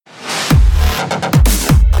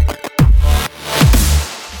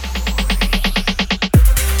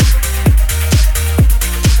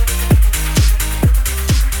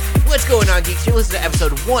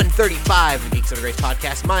135 of the Geeks of the Grace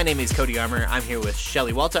podcast. My name is Cody Armour. I'm here with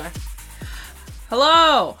Shelly Walter.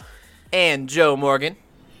 Hello. And Joe Morgan.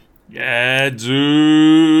 Gadzooks.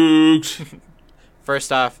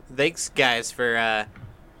 First off, thanks guys for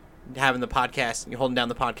having the podcast. You're holding down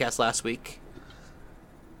the podcast last week.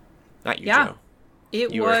 Not you, Joe.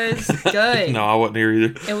 It was good. No, I wasn't here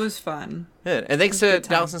either. It was fun. Good. And thanks to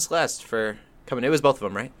Dallas and Celeste for coming. It was both of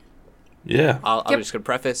them, right? Yeah. I'm just going to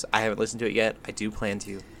preface, I haven't listened to it yet. I do plan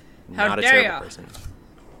to. How Not a dare terrible ya. person.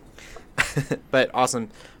 But awesome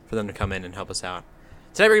for them to come in and help us out.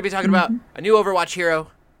 Today we're going to be talking about a new Overwatch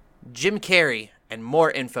hero, Jim Carrey, and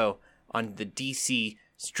more info on the DC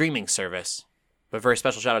streaming service. But very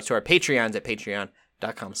special shout out to our Patreons at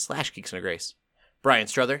patreon.com/geeksandgrace. Brian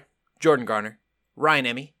Strother, Jordan Garner, Ryan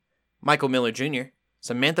Emmy, Michael Miller Jr.,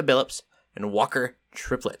 Samantha Billups, and Walker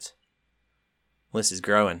Triplett. List is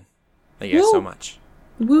growing. Thank you guys so much.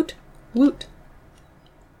 Woot, woot.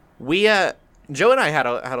 We, Joe and I had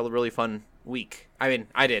a really fun week. I mean,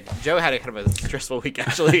 I did. Joe had a kind of a stressful week,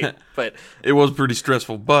 actually, but... It was pretty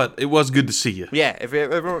stressful, but it was good to see you. Yeah, if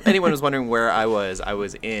anyone was wondering where I was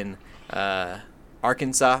in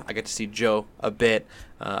Arkansas. I got to see Joe a bit.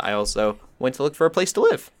 I also went to look for a place to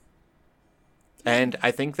live. And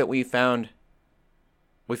I think that we found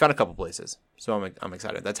a couple places. So I'm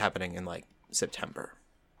excited. That's happening in, like, September.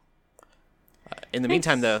 In the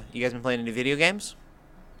meantime, though, you guys been playing any video games?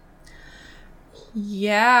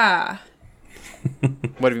 Yeah.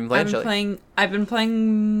 What have you been playing, Shelly? I've been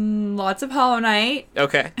playing lots of Hollow Knight.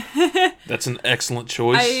 Okay. That's an excellent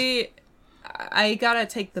choice. I gotta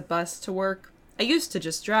take the bus to work. I used to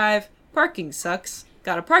just drive. Parking sucks.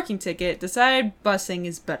 Got a parking ticket. Decided busing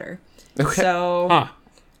is better. Okay. So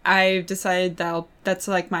I decided that's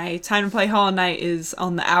like my time to play Hollow Knight is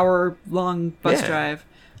on the hour-long bus drive.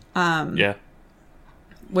 Yeah.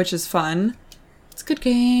 Which is fun. It's a good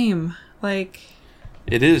game. Like,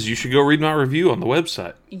 It is. You should go read my review on the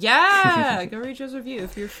website. yeah, go read Joe's review.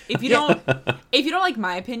 If you don't like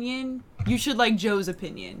my opinion, you should like Joe's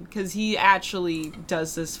opinion because he actually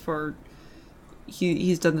does this for.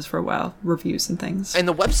 He's done this for a while, reviews and things. And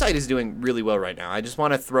the website is doing really well right now. I just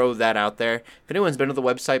want to throw that out there. If anyone's been to the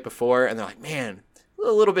website before and they're like, man,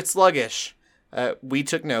 a little bit sluggish, we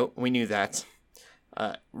took note. We knew that.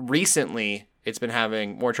 Recently, it's been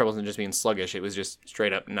having more troubles than just being sluggish. It was just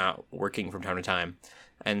straight up not working from time to time.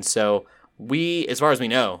 And so we, as far as we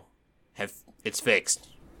know, it's fixed.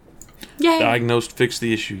 Yay! Diagnosed, fixed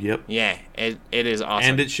the issue. Yep. Yeah, it is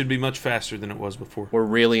awesome. And it should be much faster than it was before. We're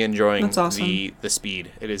really enjoying That's awesome. the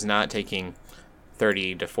speed. It is not taking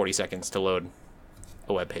 30 to 40 seconds to load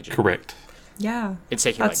a web page. Correct. Yeah, It's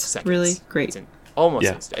taking that's like seconds. really great. It's almost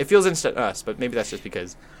Yeah. instant. It feels instant to us, but maybe that's just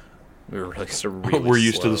because we were really We're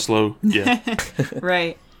used to the slow. Yeah.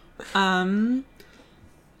 Right. And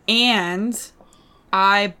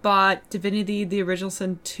I bought Divinity: The Original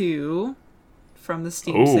Sin 2 from the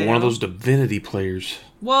Steam sale. Oh, one of those Divinity players.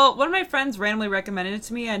 Well, one of my friends randomly recommended it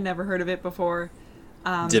to me. I'd never heard of it before.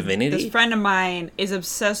 Divinity? This friend of mine is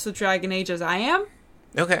obsessed with Dragon Age as I am.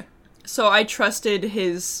 Okay. So I trusted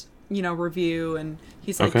his, review, and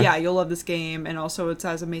he's like, Okay. yeah, you'll love this game, and also it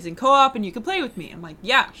has amazing co-op, and you can play with me. I'm like,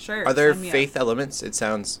 yeah, sure. Are there sign me up. faith elements? It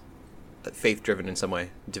sounds faith-driven in some way.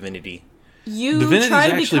 Divinity. You Divinity's try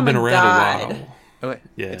to actually become been a around god. a while. Okay.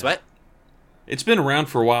 Yeah. It's what? It's been around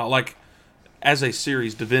for a while. Like, as a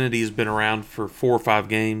series, Divinity has been around for 4 or 5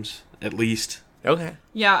 games, at least. Okay.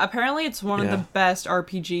 Yeah, apparently it's one of Yeah. the best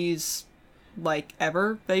RPGs, like,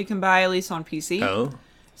 ever that you can buy, at least on PC. Oh.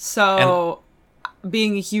 So,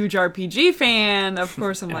 being a huge RPG fan, of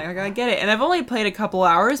course, I'm like, I gotta get it. And I've only played a couple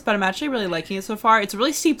hours, but I'm actually really liking it so far. It's a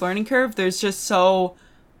really steep learning curve. There's just so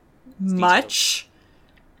much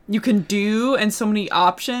you can do and so many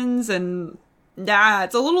options. And, yeah,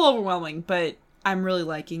 it's a little overwhelming, but I'm really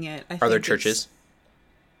liking it. Are there churches?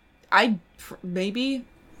 Maybe.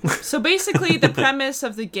 So basically, the premise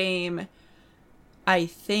of the game, I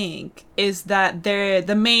think, is that they're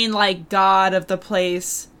the main, like, god of the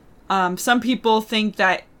place. Some people think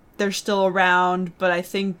that they're still around, but I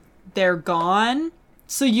think they're gone.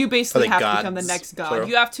 So you basically have to become the next god. plural?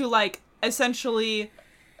 You have to, like, essentially,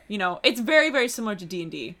 it's very, very similar to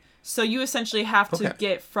D&D. So you essentially have to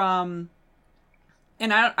get from,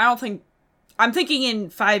 and I don't think, I'm thinking in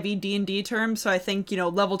 5e D&D terms, so I think,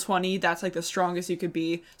 level 20, that's, like, the strongest you could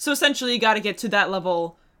be. So essentially you gotta get to that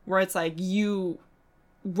level where it's, like, you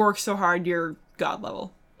work so hard, you're god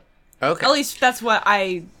level. Okay. At least that's what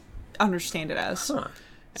I understand it as. Huh.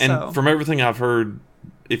 And So. from everything I've heard,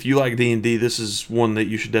 if you like D&D, this is one that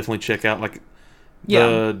you should definitely check out. Like, Yeah.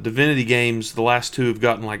 the Divinity games, the last 2 have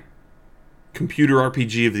gotten, like, Computer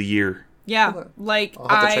RPG of the Year Yeah, Okay. like I'll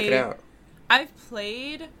have to check it out. I've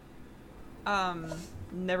played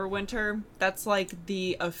Neverwinter. That's like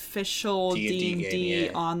the official D&D D&D game,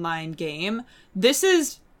 yeah. online game.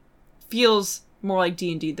 Feels more like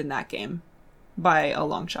D&D than that game by a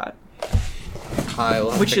long shot. I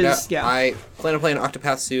will have Which to check it is- out. yeah. I plan on playing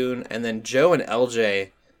Octopath soon, and then Joe and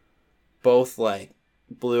LJ both like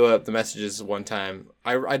blew up the messages one time.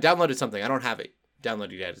 I downloaded something. I don't have it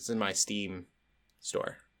downloaded yet. It's in my Steam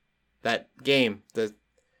store. That game, the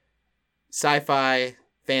sci-fi,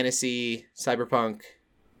 fantasy, cyberpunk.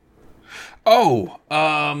 Oh,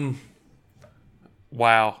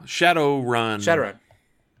 wow, Shadowrun. Shadowrun.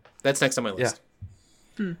 That's next on my list.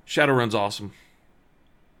 Shadowrun's awesome.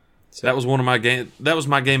 So- That was one of my game. That was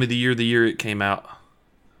my game of the year it came out.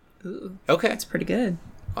 Ooh, Okay. that's pretty good.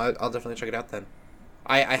 I'll definitely check it out then.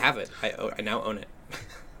 I have it. I now own it.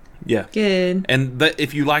 Yeah, Good. and that,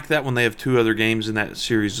 if you like that one, they have 2 other games in that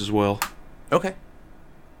series as well. Okay.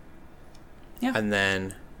 Yeah. And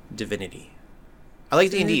then Divinity. I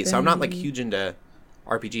like D&D, so I'm not like huge into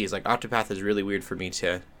RPGs. Like Octopath is really weird for me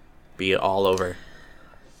to be all over.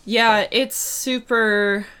 Yeah, it's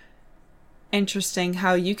super interesting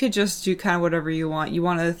how you could just do kind of whatever you want. You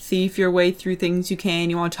want to thief your way through things, you can.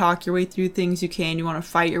 You want to talk your way through things, you can. You want to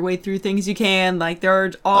fight your way through things, you can. Like, there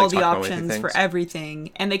are all Like the talk my way through options for things.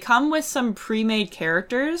 everything. And they come with some pre-made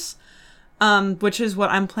characters, which is what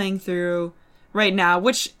I'm playing through right now,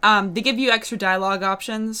 which they give you extra dialogue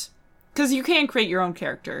options, because you can create your own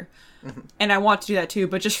character. And I want to do that too,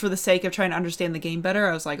 but just for the sake of trying to understand the game better,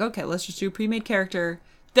 I was like, okay, let's just do a pre-made character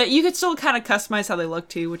that you could still kind of customize how they look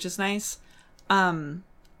too, which is nice.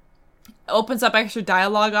 Opens up extra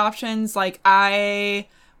dialogue options. Like, I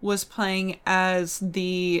was playing as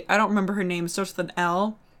I don't remember her name, it starts with an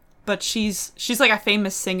L, but she's like a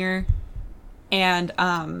famous singer, and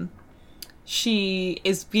she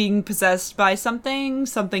is being possessed by something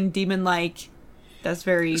demon-like. That's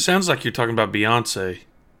very, Sounds like you're talking about Beyonce.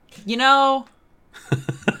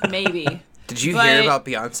 maybe. Did you But- hear about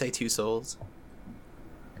Beyonce Two Souls?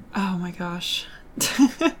 Oh my gosh.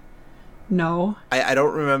 No. I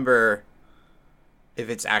don't remember if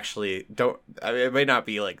it's actually it may not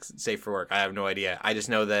be like safe for work. I have no idea. I just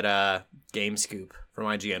know that Game Scoop from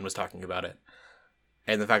IGN was talking about it,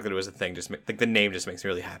 and the fact that it was a thing like the name just makes me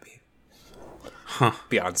really happy. Huh.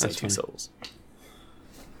 Beyonce That's Two funny. Souls.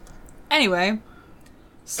 Anyway,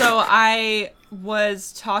 so I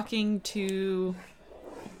was talking to,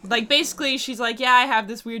 like, basically she's like, yeah, I have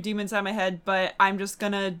this weird demon inside my head, but I'm just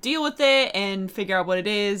gonna deal with it and figure out what it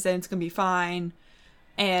is, and it's gonna be fine.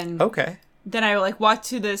 And Okay. then I like walked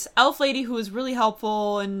to this elf lady who was really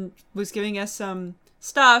helpful and was giving us some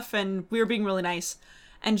stuff, and we were being really nice.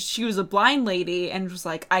 And she was a blind lady and was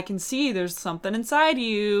like, I can see there's something inside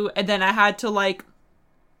you. And then I had to, like,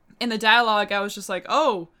 in the dialogue, I was just like,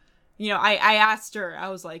 oh, I asked her, I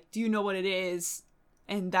was like, do you know what it is?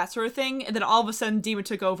 And that sort of thing. And then all of a sudden, demon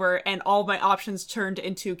took over, and all of my options turned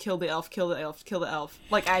into kill the elf, kill the elf, kill the elf.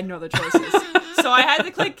 Like, I had no other choices. So I had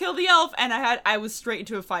to click kill the elf, and I was straight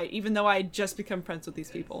into a fight, even though I had just become friends with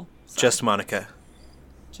these people. So, Just Monica.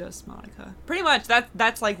 just Monica. Pretty much,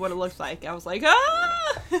 that's like what it looked like. I was like,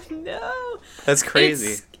 ah, no. That's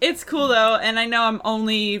crazy. It's cool, though, and I know I'm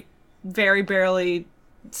only very barely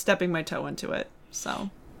stepping my toe into it, so.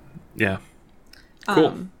 Yeah.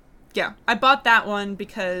 Cool. Yeah, I bought that one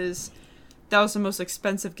because that was the most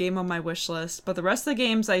expensive game on my wish list. But the rest of the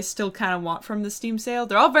games I still kind of want from the Steam sale.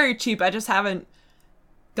 They're all very cheap. I just haven't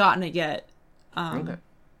gotten it yet. Okay.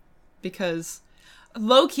 Because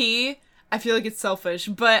low-key, I feel like it's selfish,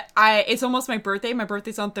 but it's almost my birthday. My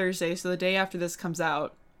birthday's on Thursday, so the day after this comes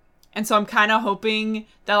out. And so I'm kind of hoping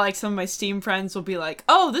that, like, some of my Steam friends will be like,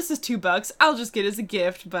 oh, this is $2. I'll just get it as a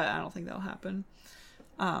gift, but I don't think that'll happen.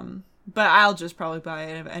 But I'll just probably buy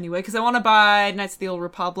it anyway, because I want to buy Knights of the Old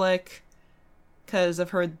Republic, because I've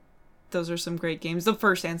heard those are some great games, the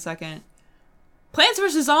first and second. Plants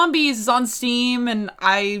vs. Zombies is on Steam, and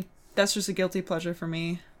that's just a guilty pleasure for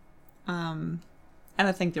me. And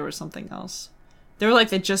I think there was something else. There were, like,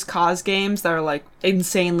 the Just Cause games that are, like,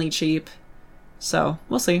 insanely cheap. So,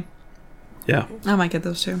 we'll see. Yeah. I might get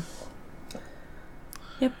those too.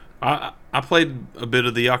 Yep. I played a bit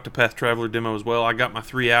of the Octopath Traveler demo as well. I got my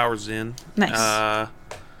 3 hours in. Nice.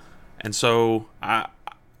 And so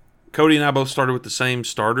Cody and I both started with the same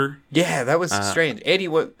starter. Yeah, that was strange. Andy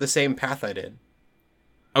went the same path I did.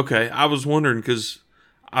 Okay, I was wondering because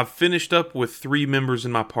I've finished up with 3 members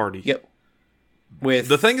in my party. Yep. With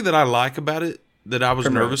The thing that I like about it, that I was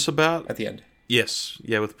Primrose nervous about, at the end. yes,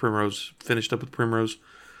 yeah, with Primrose, finished up with Primrose.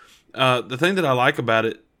 The thing that I like about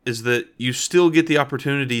it is that you still get the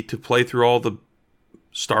opportunity to play through all the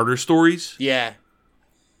starter stories. Yeah.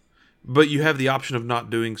 But you have the option of not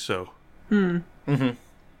doing so.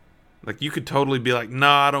 Like, you could totally be like,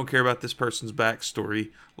 nah, I don't care about this person's backstory.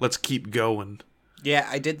 Let's keep going. Yeah,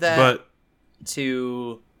 I did that But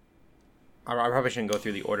I probably shouldn't go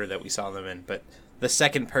through the order that we saw them in, but the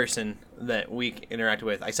second person that we interacted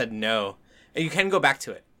with, I said no. And you can go back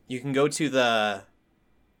to it. You can go to I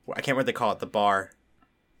can't remember what they call it, the bar,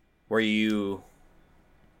 where you...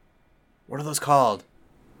 What are those called?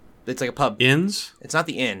 It's like a pub. inns? It's not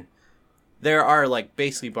the inn. There are, like,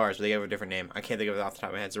 basically bars, but they have a different name. I can't think of it off the top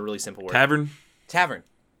of my head. It's a really simple word. Tavern? Tavern.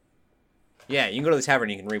 Yeah, you can go to the tavern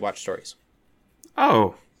and you can rewatch stories.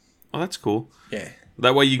 Oh. Well, that's cool. Yeah.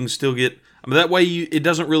 That way you can still get... I mean, that way it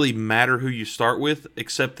doesn't really matter who you start with,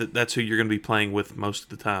 except that that's who you're going to be playing with most of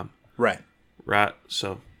the time. Right. Right?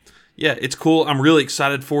 So, yeah, it's cool. I'm really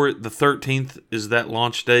excited for it. The 13th is that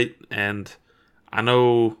launch date, and I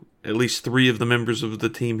know at least 3 of the members of the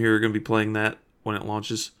team here are going to be playing that when it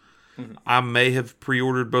launches. I may have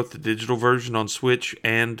pre-ordered both the digital version on Switch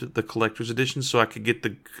and the collector's edition so I could get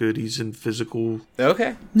the goodies in physical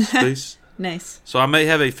Okay. space. Nice. So I may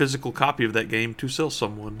have a physical copy of that game to sell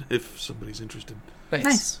someone if somebody's interested.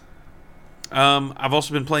 Nice. I've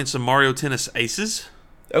also been playing some Mario Tennis Aces.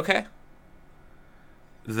 Okay.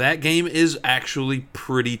 That game is actually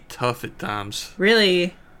pretty tough at times.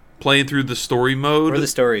 Really? Playing through the story mode, Or the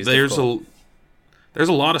story is there's difficult. there's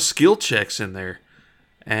a lot of skill checks in there,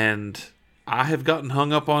 and I have gotten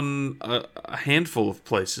hung up on a handful of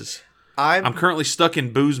places. I'm currently stuck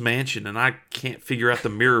in Boo's mansion, and I can't figure out the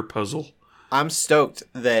mirror puzzle. I'm stoked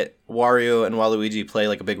that Wario and Waluigi play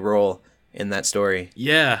like a big role in that story.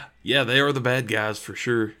 Yeah, they are the bad guys for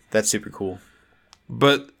sure. That's super cool.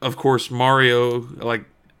 But of course, Mario, like,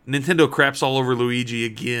 Nintendo craps all over Luigi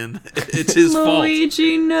again. It's his fault.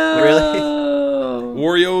 Luigi, no. Really?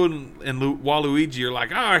 Wario and Waluigi are like,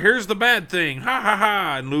 here's the bad thing. Ha ha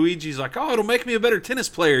ha. And Luigi's like, it'll make me a better tennis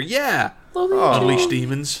player. Yeah. Luigi. Unleash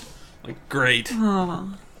demons. Like, great.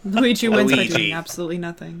 Oh. Luigi wins by Luigi. doing absolutely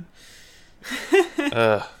nothing.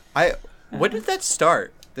 When did that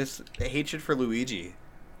start? This hatred for Luigi.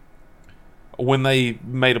 When they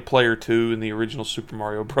made a player 2 in the original Super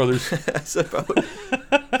Mario Brothers. I suppose.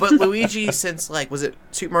 But Luigi, since was it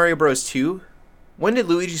Super Mario Bros. 2? When did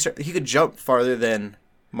Luigi start? He could jump farther than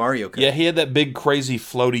Mario could. Yeah, he had that big crazy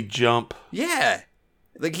floaty jump. Yeah.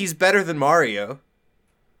 Like, he's better than Mario.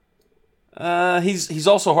 He's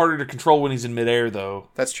also harder to control when he's in midair, though.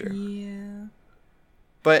 That's true. Yeah.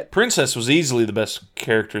 But Princess was easily the best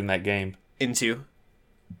character in that game. into.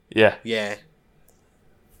 Yeah. Yeah.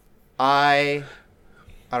 I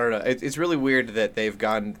don't know. It's really weird that they've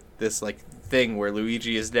gotten this thing where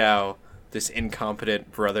Luigi is now this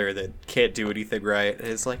incompetent brother that can't do anything right. And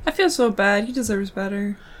it's like, I feel so bad. He deserves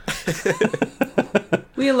better.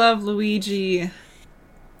 We love Luigi.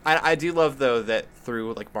 I do love though that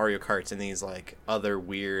through Mario Karts and these other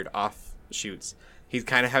weird offshoots, he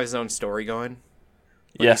kind of has his own story going.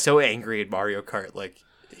 Yeah. He's so angry at Mario Kart.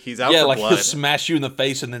 He's out for he'll blood. smash you in the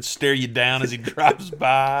face and then stare you down as he drives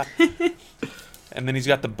by. And then he's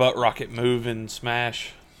got the butt rocket move in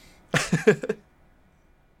Smash.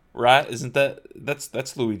 Right? Isn't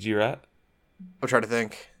that's Luigi, right? I'm trying to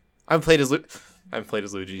think. I haven't played as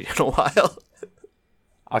Luigi in a while.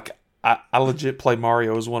 I legit play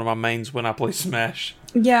Mario as one of my mains when I play Smash.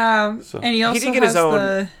 Yeah. So. And he also didn't get has his own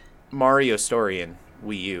the... Mario story in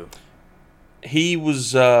Wii U. He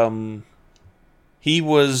was He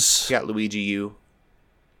got Luigi U.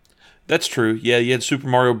 That's true. Yeah, you had Super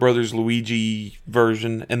Mario Brothers Luigi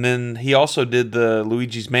version, and then he also did the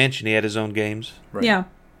Luigi's Mansion. He had his own games. Right. Yeah.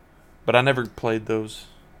 But I never played those.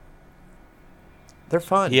 They're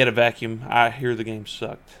fun. He had a vacuum. I hear the game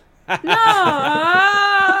sucked. No!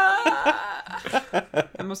 I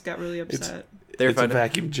almost got really upset. They're It's fun. a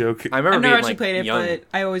vacuum joke. I remember I've never being actually played it, young. but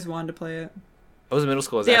I always wanted to play it. I was in middle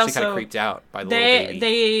school. I was They actually kind of also- creeped out by the little baby.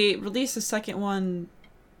 They released a second one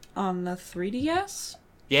on the 3DS?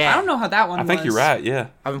 Yeah. I don't know how that one I was. think you're right, yeah.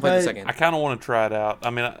 I haven't played the but- second. I kind of want to try it out. I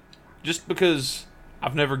mean, just because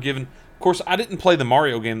I've never given... Of course, I didn't play the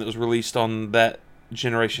Mario game that was released on that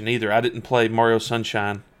generation either. I didn't play Mario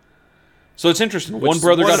Sunshine. So it's interesting. Which One is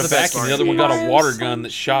brother one got of a the best vacuum, the other one got a Mario water gun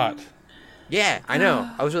that shot. Yeah, I know.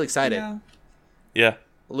 I was really excited. Yeah. Yeah.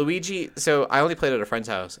 Luigi, so I only played at a friend's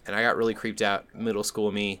house, and I got really creeped out, middle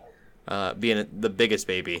school me, being the biggest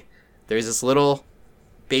baby. There's this little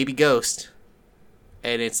baby ghost,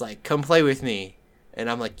 and it's like, come play with me. And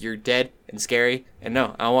I'm like, you're dead and scary, and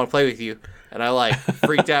no, I don't want to play with you. And I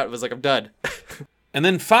freaked out. It was like, I'm done. And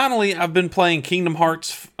then finally, I've been playing Kingdom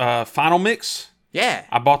Hearts Final Mix. Yeah.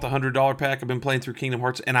 I bought the $100 pack. I've been playing through Kingdom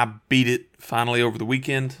Hearts, and I beat it finally over the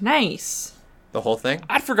weekend. Nice. The whole thing?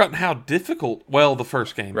 I'd forgotten how difficult. Well, the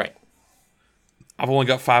first game. Right. I've only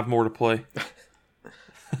got 5 more to play.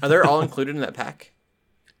 Are they all included in that pack?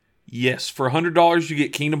 Yes, for $100 you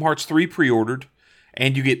get Kingdom Hearts 3 pre-ordered,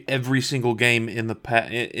 and you get every single game in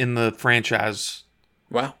the franchise.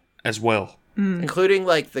 Wow. As well, including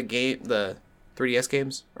like the 3DS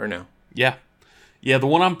games, or no? Yeah, the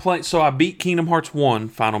one I'm playing. So I beat Kingdom Hearts 1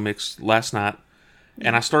 Final Mix last night,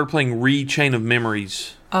 and I started playing Chain of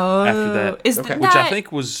Memories. After that, which I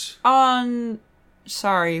think was on.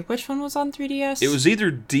 Sorry, which one was on 3DS? It was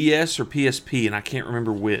either DS or PSP, and I can't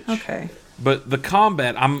remember which. Okay. But the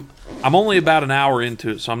combat, I'm only about an hour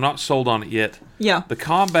into it, so I'm not sold on it yet. Yeah. The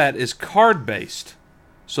combat is card based,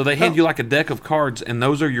 so they hand you like a deck of cards, and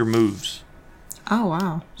those are your moves. Oh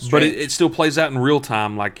wow! But it still plays out in real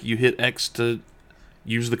time. Like you hit X to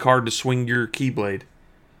use the card to swing your Keyblade.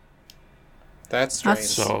 That's strange.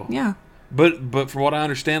 So yeah. But from what I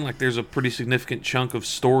understand, like there's a pretty significant chunk of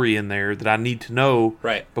story in there that I need to know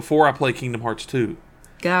before I play Kingdom Hearts 2.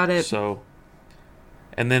 Got it. So,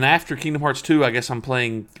 and then after Kingdom Hearts 2, I guess I'm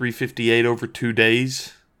playing 358 over 2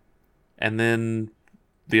 days, and then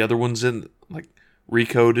the other ones in like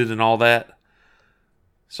Recoded and all that.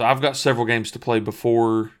 So I've got several games to play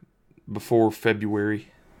before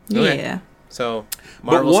February. Yeah. Okay. So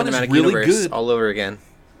Marvel Cinematic really Universe good. All over again.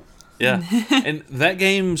 Yeah, and that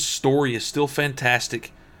game's story is still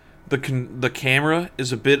fantastic. The camera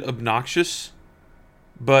is a bit obnoxious,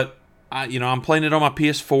 but I'm playing it on my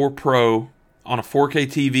PS4 Pro on a 4K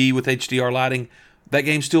TV with HDR lighting. That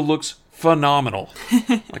game still looks phenomenal.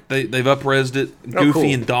 Like they've up-resed it. Goofy cool.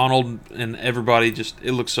 And Donald and everybody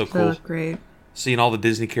it looks so cool. They look great. Seeing all the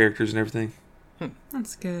Disney characters and everything.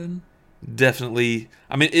 That's good. Definitely.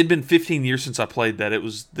 I mean, it'd been 15 years since I played that. It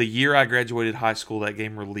was the year I graduated high school that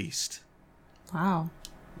game released. Wow.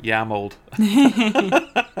 Yeah, I'm old.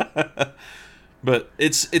 But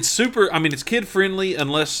it's super. I mean, it's kid friendly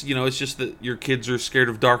unless it's just that your kids are scared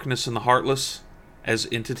of darkness and the heartless as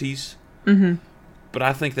entities. Mm-hmm. But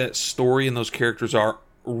I think that story and those characters are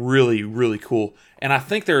really, really cool, and I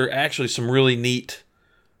think there are actually some really neat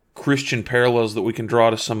Christian parallels that we can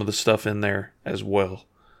draw to some of the stuff in there as well.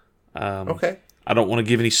 Okay. I don't want to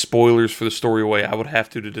give any spoilers for the story away. I would have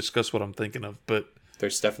to discuss what I'm thinking of, but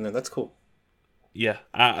there's stuff in there that's cool. Yeah,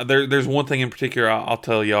 there's one thing in particular I'll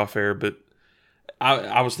tell you off air, but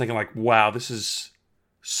I was thinking like, wow, this is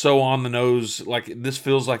so on the nose. Like this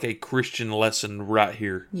feels like a Christian lesson right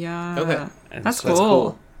here. Yeah. Okay. And that's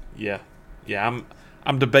cool. Yeah.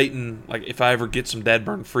 I'm debating like if I ever get some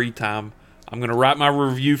Dadburn free time, I'm going to write my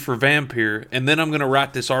review for Vampire, and then I'm going to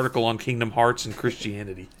write this article on Kingdom Hearts and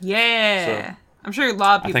Christianity. Yeah. So, I'm sure a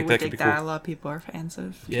lot of people would dig that. Cool. A lot of people are fans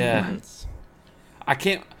of Kingdom Hearts.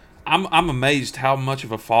 I'm amazed how much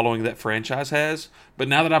of a following that franchise has, but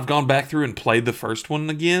now that I've gone back through and played the first one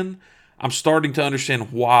again, I'm starting to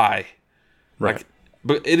understand why. Right.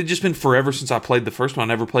 But it had just been forever since I played the first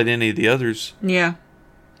one. I never played any of the others. Yeah.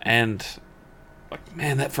 And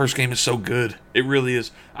man, that first game is so good. It really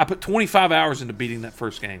is. I put 25 hours into beating that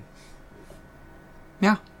first game.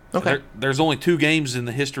 Yeah. Okay. There's only 2 games in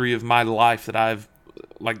the history of my life that I've,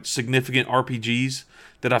 like significant RPGs,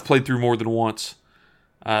 that I've played through more than once.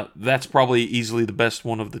 That's probably easily the best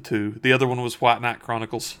one of the 2. The other one was White Knight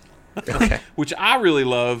Chronicles. Okay. Which I really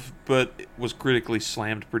love, but it was critically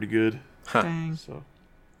slammed pretty good. Huh. Dang. So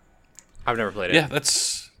I've never played it. Yeah,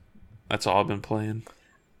 that's all I've been playing.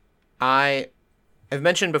 I've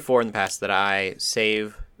mentioned before in the past that I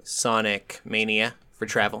save Sonic Mania for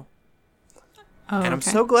travel. Oh, and I'm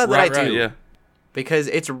so glad that I do. Yeah. Because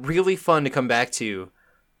it's really fun to come back to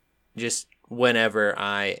just whenever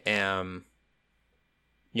I am,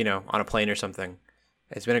 on a plane or something.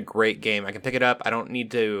 It's been a great game. I can pick it up. I don't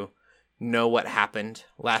need to know what happened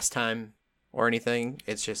last time or anything.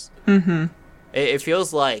 It's just... Mm-hmm. It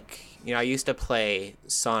feels like, I used to play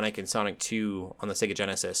Sonic and Sonic 2 on the Sega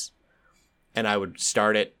Genesis. And I would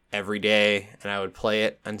start it every day, and I would play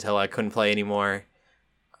it until I couldn't play anymore.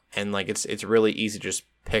 And it's really easy to just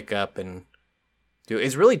pick up and do.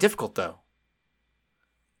 It's really difficult though.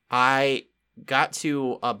 I got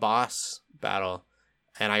to a boss battle,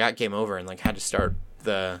 and I got game over, and had to start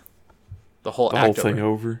the whole thing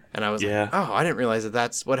over. And I was like, oh, I didn't realize that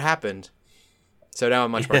that's what happened. So now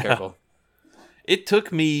I'm much more careful. It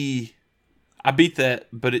took me. I beat that,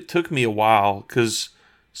 but it took me a while because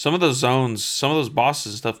some of those zones, some of those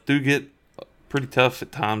bosses and stuff do get pretty tough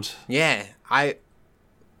at times. Yeah,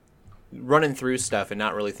 running through stuff and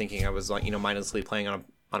not really thinking I was mindlessly playing on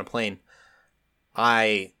a plane.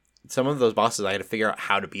 I some of those bosses, I had to figure out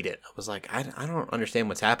how to beat it. I was like, I don't understand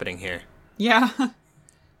what's happening here. Yeah.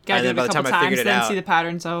 Gotta do then it by a the couple time I times, figured it then out- see the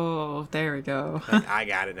patterns. Oh, there we go. Like, I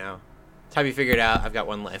got it now. Time you figure it out, I've got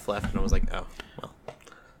 1 life left, and I was like, oh, well.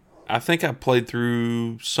 I think I played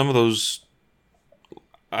through some of those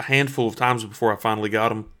a handful of times before I finally got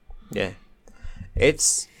them. Yeah.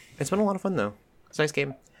 It's been a lot of fun, though. It's a nice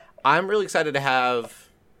game. I'm really excited to have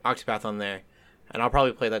Octopath on there, and I'll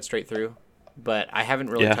probably play that straight through, but I haven't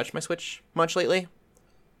really Yeah. touched my Switch much lately.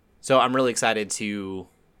 So I'm really excited to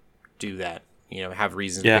do that, have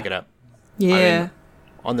reasons Yeah. to pick it up. Yeah.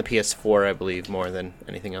 On the PS4, I believe, more than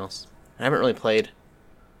anything else. I haven't really played.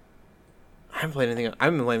 I haven't played anything else. I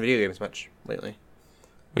haven't been playing video games much lately.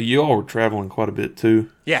 But you all were traveling quite a bit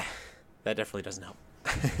too. Yeah, that definitely doesn't help.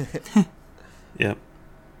 Yep.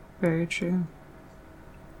 Very true.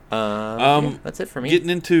 Yeah, that's it for me. Getting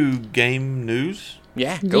into game news.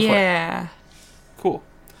 Yeah, go for it. Yeah. Cool.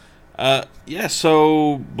 Yeah,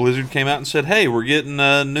 so Blizzard came out and said, hey, we're getting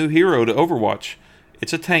a new hero to Overwatch.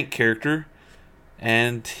 It's a tank character,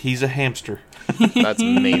 and he's a hamster. That's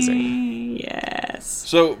amazing. Yes.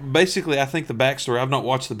 So basically, I think the backstory, I've not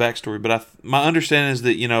watched the backstory, but my understanding is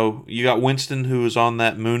that, you got Winston who was on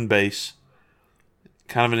that moon base,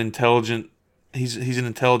 kind of an intelligent, he's an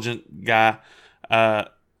intelligent guy.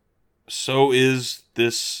 So is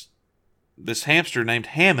this hamster named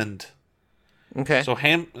Hammond. Okay. So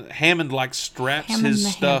Hammond straps Hammond his the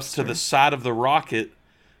stuff hamster. to the side of the rocket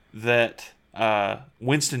that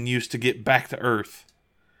Winston used to get back to Earth,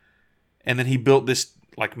 and then he built this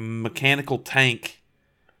mechanical tank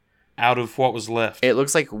out of what was left. It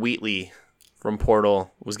looks like Wheatley from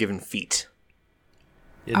Portal was given feet.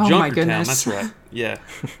 Yeah, Oh my Junkertown, goodness. that's right. Yeah.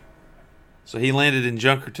 So he landed in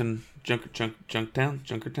Junkertown.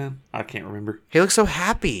 Junkertown? I can't remember. He looks so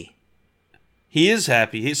happy. He is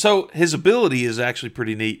happy. So his ability is actually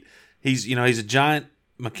pretty neat. He's a giant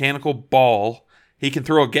mechanical ball. He can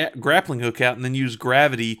throw a grappling hook out and then use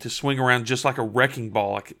gravity to swing around just like a wrecking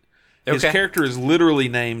ball. His Okay. character is literally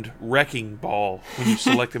named Wrecking Ball when you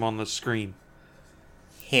select him on the screen.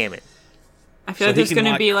 Hammond. I feel So like he there's can,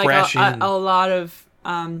 going to be crash in. a lot of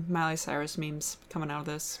Miley Cyrus memes coming out of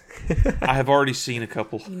this. I have already seen a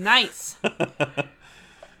couple. Nice.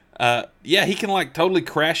 Yeah, he can totally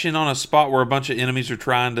crash in on a spot where a bunch of enemies are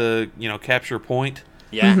trying to, capture a point.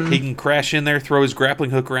 Yeah. Mm-hmm. He can crash in there, throw his grappling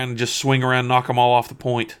hook around, and just swing around, knock them all off the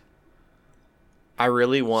point. I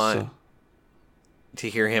really want So, to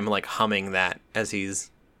hear him humming that as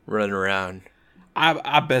he's running around.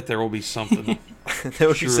 I bet there will be something. That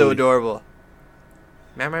would be so Surely. adorable.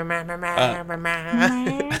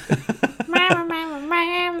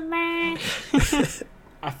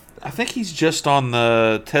 I think he's just on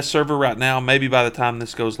the test server right now. Maybe by the time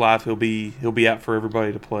this goes live, he'll be out for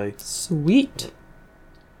everybody to play. Sweet.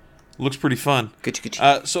 Looks pretty fun. Good.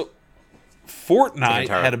 So Fortnite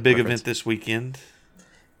Hamtaro had a big reference. event this weekend.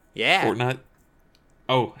 Yeah. Fortnite.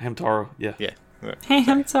 Oh, Hamtaro. Yeah. Yeah. Hey,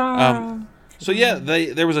 I'm sorry. So yeah,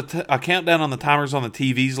 there was a countdown on the timers on the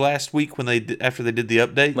TVs last week when after they did the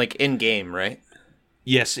update. In game, right?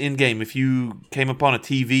 Yes, in game. If you came upon a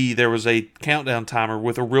TV, there was a countdown timer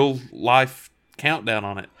with a real life countdown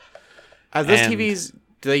on it. Those And- TVs,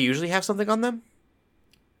 do they usually have something on them?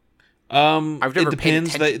 It never paid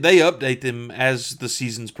depends. attention. They update them as the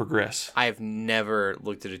seasons progress. I have never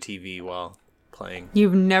looked at a TV while playing.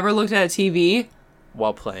 You've never looked at a TV?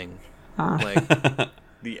 While playing. I've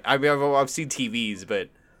seen TVs, but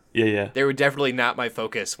Yeah. they were definitely not my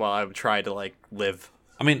focus while I tried to live.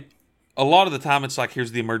 I mean, a lot of the time it's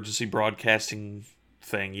here's the emergency broadcasting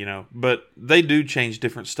thing, but they do change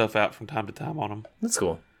different stuff out from time to time on them. That's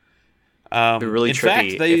cool. It'd be really in trippy fact,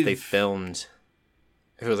 if they they've- filmed,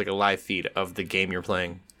 if it was a live feed of the game you're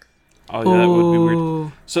playing. Oh yeah, that would be weird.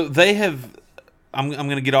 Ooh. So they have. I'm going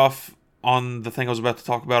to get off on the thing I was about to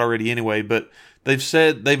talk about already anyway, but they've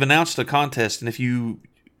announced a contest, and if you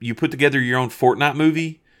put together your own Fortnite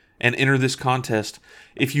movie and enter this contest,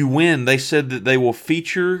 if you win, they said that they will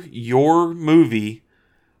feature your movie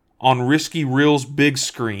on Risky Reels big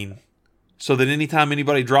screen, so that anytime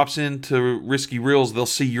anybody drops into Risky Reels, they'll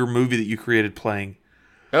see your movie that you created playing.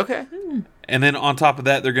 Okay. And then on top of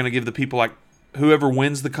that, they're going to give the people whoever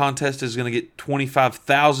wins the contest is going to get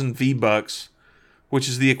 25,000 V-Bucks, which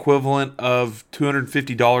is the equivalent of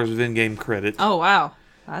 $250 of in-game credit. Oh, wow.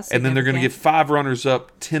 That's and then they're going to give significant. 5 runners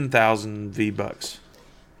up 10,000 V-Bucks.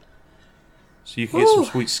 So you can get some Ooh.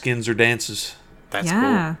 sweet skins or dances. That's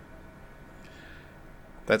Yeah. cool.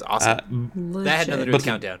 That's awesome. That had nothing to do with But the-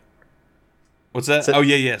 countdown. What's that? So- Oh,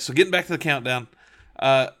 yeah. So getting back to the countdown,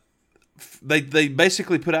 they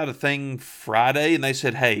basically put out a thing Friday, and they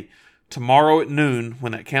said, hey, tomorrow at noon,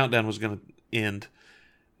 when that countdown was going to end,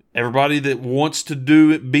 everybody that wants to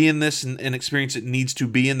be in this and experience it needs to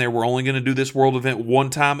be in there. We're only going to do this world event one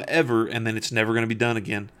time ever, and then it's never going to be done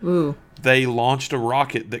again. Ooh. They launched a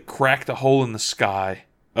rocket that cracked a hole in the sky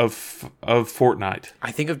of Fortnite.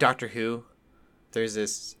 I think of Doctor Who. There's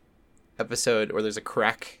this episode where there's a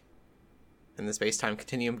crack in the space-time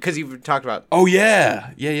continuum, because you've talked about... Oh,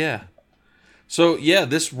 yeah. Yeah. So, yeah,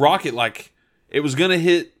 this rocket, like, it was going to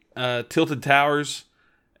hit Tilted Towers,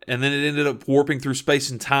 and then it ended up warping through space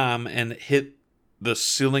and time and hit the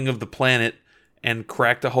ceiling of the planet and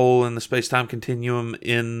cracked a hole in the space-time continuum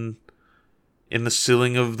in the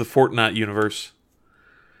ceiling of the Fortnite universe.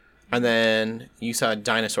 And then you saw a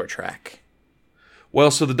dinosaur track.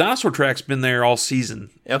 Well, so the dinosaur track's been there all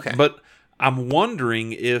season. Okay. But I'm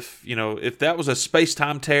wondering if that was a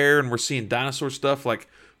space-time tear and we're seeing dinosaur stuff, like,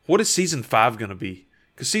 what is Season 5 going to be?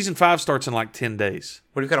 Because Season 5 starts in like 10 days.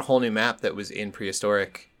 What if you've got a whole new map that was in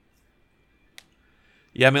prehistoric?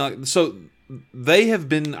 Yeah, I mean, like, so they have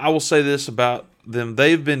been, I will say this about them,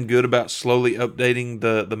 they've been good about slowly updating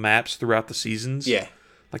the maps throughout the seasons. Yeah.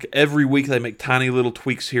 Like, every week they make tiny little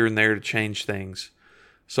tweaks here and there to change things.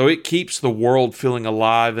 So it keeps the world feeling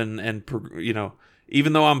alive and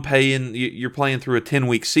even though you're playing through a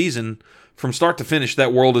 10-week season, from start to finish,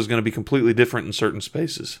 that world is going to be completely different in certain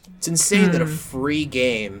spaces. It's insane that a free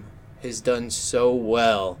game has done so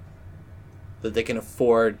well that they can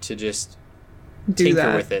afford to just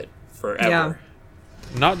tinker with it forever. Yeah.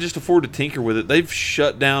 Not just afford to tinker with it, they've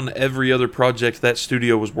shut down every other project that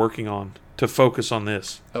studio was working on to focus on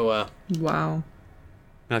this. Oh, wow. Wow.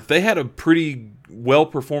 Like, they had a pretty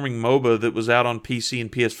well-performing MOBA that was out on PC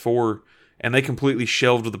and PS4, and they completely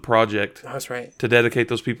shelved the project. Oh, that's right. To dedicate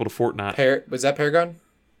those people to Fortnite. Was that Paragon?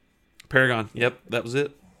 Paragon. Yep, that was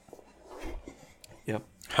it. Yep.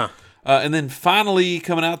 Huh. And then finally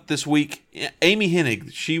coming out this week, Amy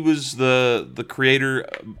Hennig. She was the creator,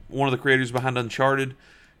 one of the creators behind Uncharted.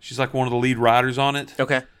 She's like one of the lead writers on it.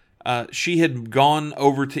 Okay. She had gone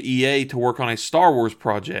over to EA to work on a Star Wars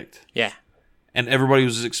project. Yeah. And everybody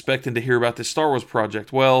was expecting to hear about this Star Wars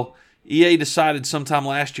project. Well, EA decided sometime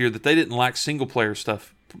last year that they didn't like single-player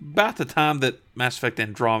stuff about the time that Mass Effect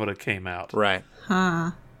Andromeda came out. Right.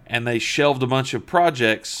 Huh. And they shelved a bunch of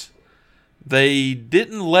projects. They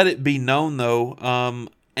didn't let it be known, though.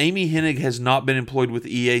 Amy Hennig has not been employed with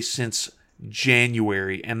EA since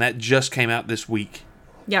January, and that just came out this week.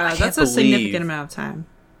 Yeah, that's a significant amount of time.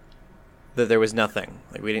 That there was nothing.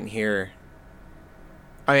 Like, we didn't hear...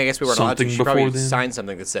 I mean, I guess we weren't allowed to. Something She probably before then? signed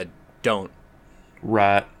something that said, don't.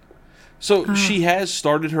 Right. So she has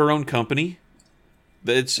started her own company.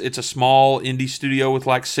 It's a small indie studio with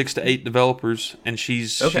like 6 to 8 developers, and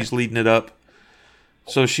she's leading it up.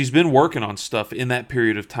 So she's been working on stuff in that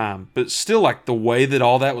period of time. But still, like, the way that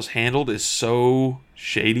all that was handled is so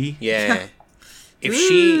shady. Yeah. If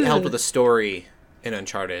she helped with a story in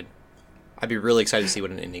Uncharted, I'd be really excited to see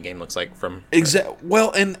what an indie game looks like from...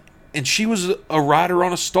 Well, and she was a writer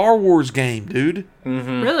on a Star Wars game, dude.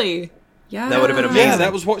 Mm-hmm. Really? Yeah. That would have been amazing. Yeah,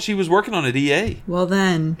 that was what she was working on at EA. Well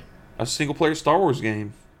then. A single-player Star Wars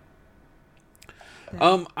game.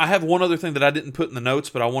 I have one other thing that I didn't put in the notes,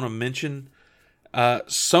 but I want to mention.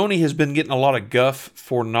 Sony has been getting a lot of guff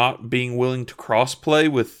for not being willing to cross-play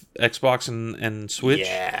with Xbox and Switch.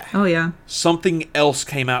 Yeah. Oh, yeah. Something else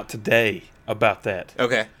came out today about that.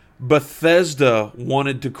 Okay. Bethesda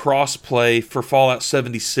wanted to cross-play for Fallout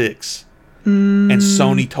 76, and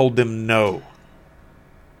Sony told them no.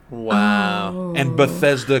 Wow. Oh. And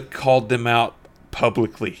Bethesda called them out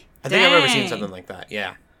publicly. I think I've ever seen Dang. something like that.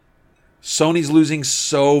 Yeah. Sony's losing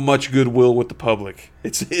so much goodwill with the public.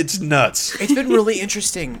 It's nuts. It's been really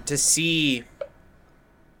interesting to see.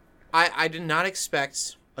 I did not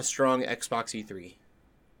expect a strong Xbox E3.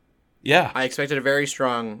 Yeah. I expected a very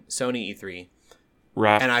strong Sony E3.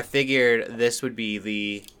 Right. And I figured this would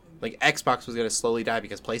be Xbox was going to slowly die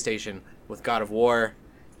because PlayStation, with God of War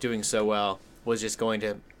doing so well, was just going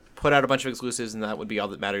to put out a bunch of exclusives and that would be all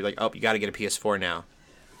that mattered. Like, oh, you got to get a PS4 now.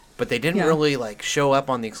 But they didn't really, show up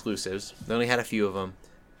on the exclusives. They only had a few of them.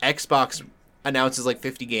 Xbox announces,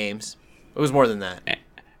 50 games. It was more than that.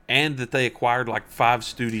 And that they acquired, 5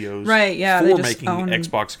 studios Right, yeah, for they just making own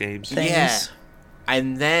Xbox games. things. Yeah.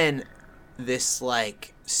 And then this,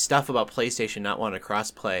 stuff about PlayStation not wanting to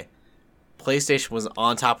cross-play. PlayStation was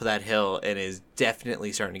on top of that hill and is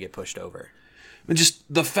definitely starting to get pushed over. And just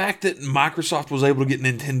the fact that Microsoft was able to get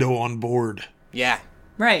Nintendo on board. Yeah.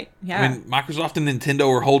 Right, yeah. I mean, Microsoft and Nintendo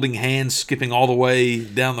are holding hands, skipping all the way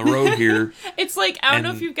down the road here. It's I don't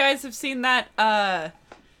know if you guys have seen that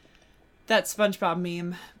SpongeBob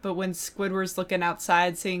meme, but when Squidward's looking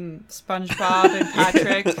outside seeing SpongeBob and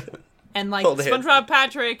Patrick, And like Hold it. SpongeBob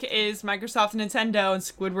Patrick is Microsoft and Nintendo, and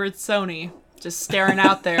Squidward's Sony, just staring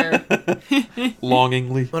out there.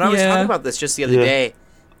 Longingly. When I was Yeah. talking about this just the other Yeah. day,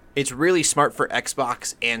 it's really smart for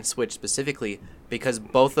Xbox and Switch specifically because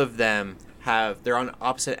both of them they're on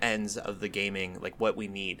opposite ends of the gaming, like what we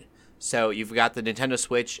need. So you've got the Nintendo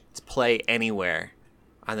Switch, it's play anywhere,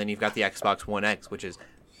 and then you've got the Xbox One X, which is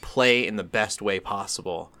play in the best way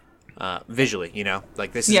possible, visually. You know,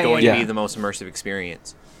 like this is Yeah, going yeah. to be the most immersive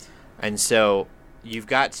experience. And so you've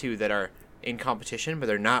got two that are in competition, but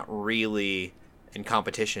they're not really in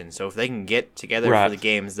competition. So if they can get together Right. for the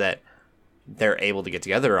games that they're able to get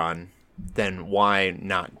together on, then why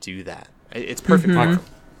not do that? It's perfect. Mm-hmm. for them.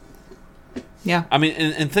 Yeah. I mean,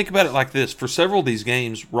 and think about it like this. For several of these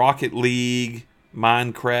games, Rocket League,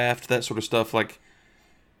 Minecraft, that sort of stuff, like,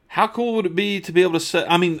 how cool would it be to be able to say,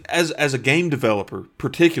 I mean, as a game developer,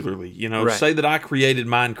 particularly, you know, Right. say that I created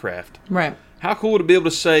Minecraft. Right. How cool would it be able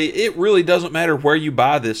to say, it really doesn't matter where you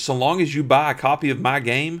buy this, so long as you buy a copy of my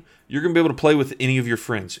game, you're going to be able to play with any of your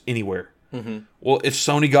friends, anywhere. Mm-hmm. Well, if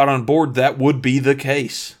Sony got on board, that would be the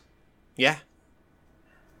case. Yeah.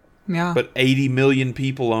 Yeah. But 80 million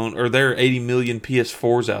people own, or there are 80 million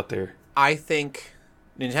PS4s out there. I think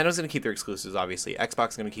Nintendo's going to keep their exclusives, obviously. Xbox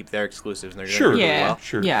is going to keep their exclusives, and they're going to Sure. do really yeah. well.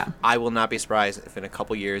 Sure. Yeah. I will not be surprised if in a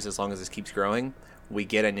couple years, as long as this keeps growing, we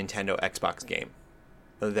get a Nintendo Xbox game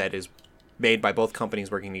that is made by both companies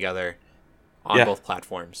working together on Yeah. both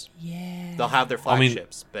platforms. Yeah. They'll have their I mean-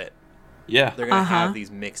 flagships, but Yeah. they're going to Uh-huh. have these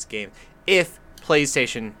mixed games. If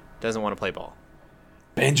PlayStation doesn't want to play ball.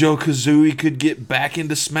 Banjo-Kazooie could get back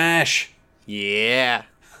into Smash. Yeah.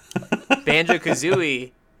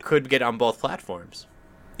 Banjo-Kazooie could get on both platforms.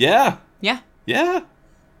 Yeah. Yeah. Yeah.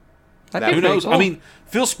 That'd Who be Who pretty knows? cool. I mean,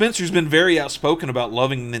 Phil Spencer's been very outspoken about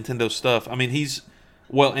loving Nintendo stuff. I mean, and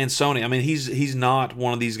Sony. I mean, he's not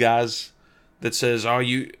one of these guys that says, "Oh,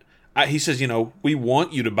 he says, you know, we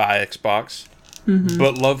want you to buy Xbox,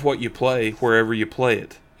 but love what you play wherever you play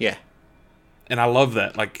it." Yeah. And I love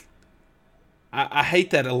that. Like, I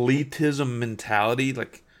hate that elitism mentality.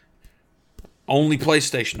 Like, only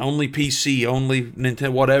PlayStation, only PC, only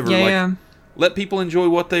Nintendo, whatever. Yeah, like, yeah. let people enjoy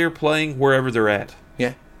what they are playing wherever they're at.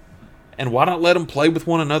 Yeah. And why not let them play with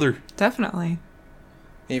one another? Definitely.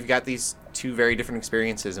 And you've got these two very different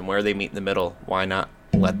experiences, and where they meet in the middle, why not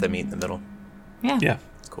let them meet in the middle? Yeah. Yeah.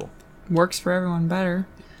 It's cool. Works for everyone better.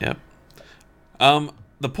 Yep.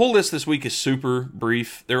 The pull list this week is super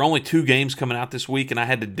brief. There are only 2 games coming out this week, and I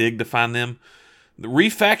had to dig to find them. The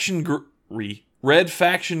Red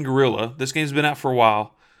Faction Guerrilla. This game's been out for a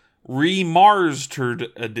while. Remastered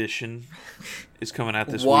Edition is coming out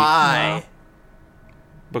this week. Why?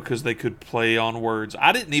 Because they could play on words.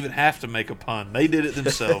 I didn't even have to make a pun. They did it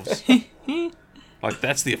themselves. Like,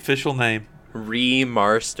 that's the official name.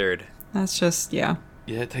 Remastered. That's just, yeah.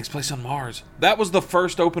 Yeah, it takes place on Mars. That was the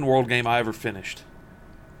first open world game I ever finished.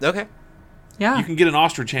 Okay. Yeah. You can get an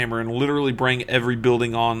ostrich hammer and literally bring every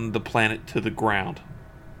building on the planet to the ground.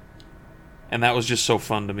 And that was just so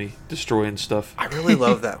fun to me, destroying stuff. I really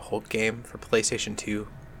love that Hulk game for PlayStation 2.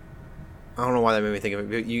 I don't know why that made me think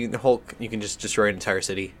of it. Hulk, you can just destroy an entire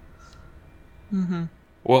city.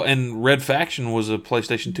 Well, and Red Faction was a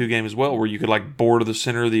PlayStation 2 game as well, where you could, like, bore to the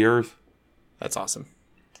center of the earth. That's awesome.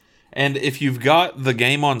 And if you've got the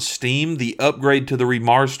game on Steam, the upgrade to the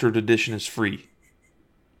Remastered Edition is free.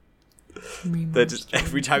 That just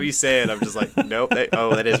every time you say it, I'm just like, nope.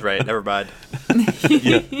 That is right. Never mind.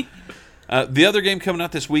 The other game coming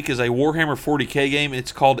out this week is a Warhammer 40k game.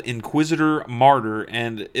 It's called Inquisitor Martyr,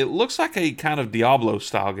 and it looks like a kind of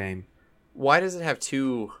Diablo-style game. Why does it have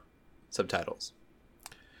 2 subtitles?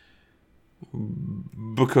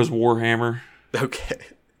 Because Warhammer. Okay.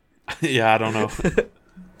 Yeah, I don't know.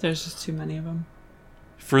 There's just too many of them.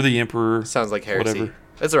 For the Emperor. Sounds like heresy. Whatever.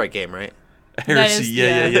 That's the right game, right? Heresy. is-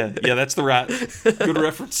 Yeah, yeah. yeah. That's the right. Good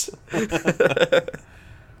reference.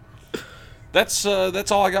 That's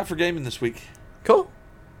all I got for gaming this week. Cool.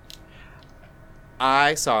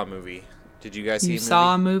 I saw a movie. Did you guys see You a movie?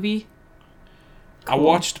 saw a movie? I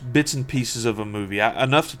watched bits and pieces of a movie.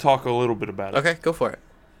 Enough to talk a little bit about it. Okay, go for it.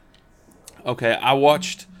 Okay, I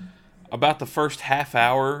watched about the first half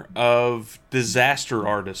hour of Disaster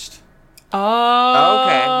Artist. Oh.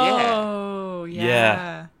 Okay, yeah.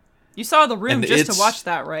 Yeah. You saw The Room And just it's- to watch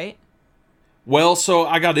that, right? Well, so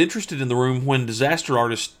I got interested in The Room when Disaster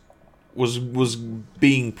Artist was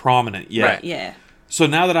being prominent. Yeah. Right. Yeah. So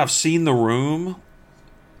now that I've seen The Room,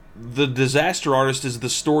 the Disaster Artist is the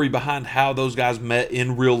story behind how those guys met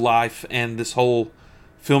in real life and this whole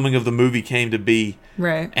filming of the movie came to be.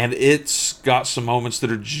 Right. And it's got some moments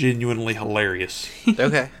that are genuinely hilarious.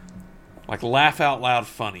 Okay. Like laugh out loud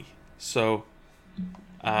funny. So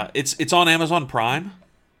It's on Amazon Prime.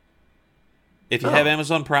 If you have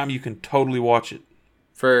Amazon Prime, you can totally watch it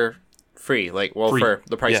for free. Free. For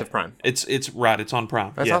the price Yeah. of Prime. It's right. It's on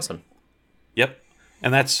Prime. That's awesome. Yep.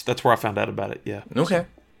 And that's where I found out about it. Yeah. Okay.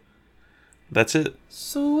 That's it.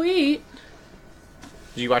 Sweet.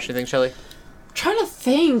 Did you watch anything, Shelly? Trying to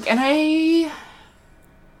think, and I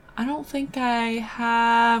don't think I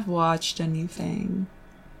have watched anything.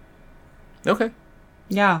 Okay.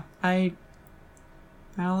 Yeah, I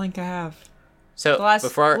don't think I have. So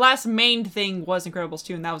The last main thing was Incredibles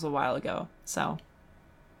 2, and that was a while ago. So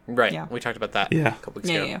right, yeah. we talked about that Yeah. a couple weeks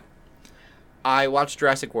ago. yeah. I watched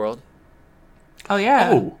Jurassic World, Oh yeah.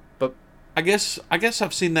 Oh, but I guess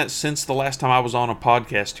I've seen that since the last time I was on a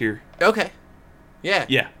podcast here. okay, yeah.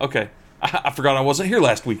 Yeah. Okay. I forgot I wasn't here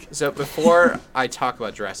last week. So before I talk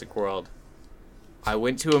about Jurassic World, I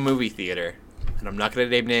went to a movie theater, and I'm not going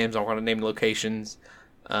to name names. I don't want to name locations,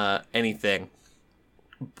 anything.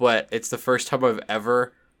 But it's the first time I've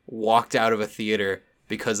ever walked out of a theater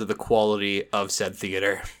because of the quality of said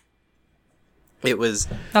theater.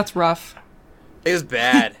 That's rough. It was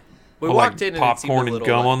bad. We Well, walked like in and it seemed popcorn a and little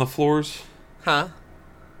gum like, on the floors. huh?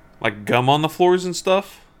 Like gum on the floors and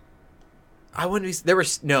stuff. I wouldn't be. There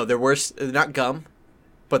was not gum,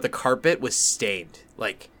 but the carpet was stained,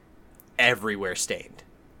 like everywhere stained,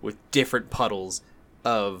 with different puddles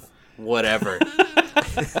of whatever.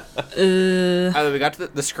 We got to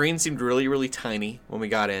the screen seemed really, really tiny when we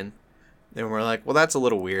got in, and we're like, well, that's a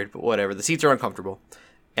little weird, but whatever. The seats are uncomfortable,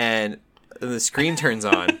 and then the screen turns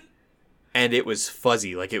on, and it was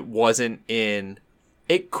fuzzy, like it wasn't in.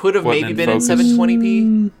 It could have Wasn't maybe in been in focus.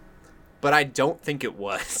 720p, but I don't think it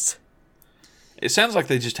was. It sounds like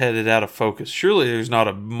they just had it out of focus. Surely there's not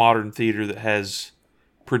a modern theater that has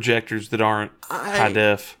projectors that aren't high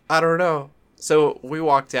def. I don't know. So we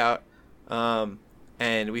walked out, and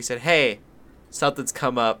we said, "Hey, something's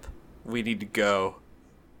come up. We need to go."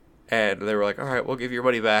 And they were like, "All right, we'll give you your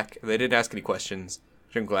money back." And they didn't ask any questions,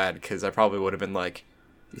 which I'm glad, because I probably would have been like,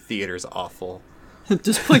 "Your theater's awful."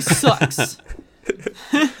 This place sucks.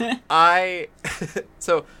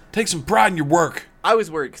 So Take some pride in your work. I was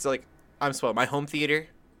worried because like I'm spoiled. My home theater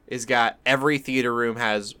is got every theater room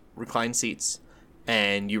has reclined seats,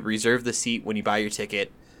 and you reserve the seat when you buy your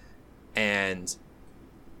ticket, and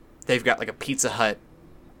they've got like a Pizza Hut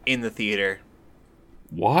in the theater.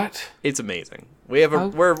 What? It's amazing. We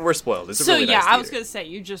have we're spoiled. It's a So really yeah, nice I was theater. gonna say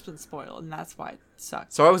you've just been spoiled, and that's why it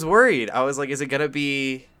sucks. So I was worried. I was like, is it gonna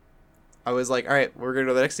be? I was like, all right, we're gonna go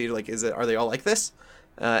to the next theater. Like, are they all like this?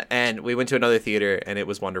 And we went to another theater, and it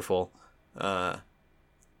was wonderful.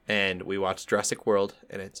 And we watched Jurassic World,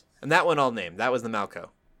 and that one I'll name. That was the Malco.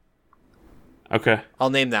 Okay. I'll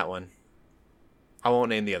name that one. I won't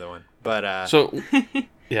name the other one, but So,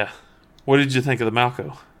 yeah. What did you think of the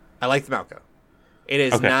Malco? I like the Malco. It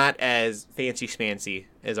is Okay. not as fancy schmancy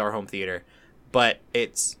as our home theater, but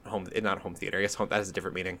it's not home theater. I guess that has a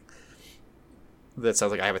different meaning. That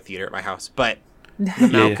sounds like I have a theater at my house, but the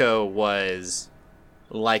Malco was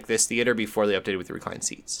like this theater before they updated with the reclined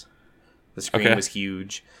seats. The screen was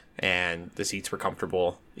huge, and the seats were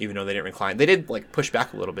comfortable, even though they didn't recline. They did like push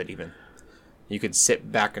back a little bit, even. You could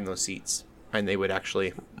sit back in those seats, and they would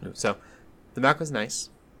actually move. So, the Malco's nice.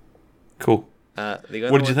 Cool. What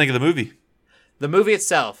did you think of the movie? The movie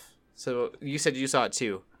itself. So you said you saw it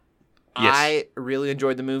too. Yes. I really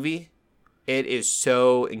enjoyed the movie. It is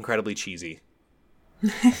so incredibly cheesy.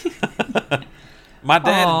 My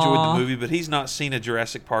dad enjoyed Aw. the movie, but he's not seen a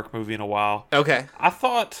Jurassic Park movie in a while. Okay. I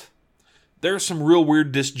thought there's some real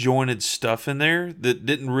weird disjointed stuff in there that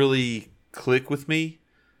didn't really click with me.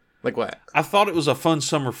 Like what? I thought it was a fun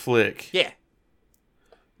summer flick, Yeah.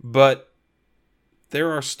 but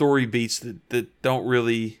there are story beats that don't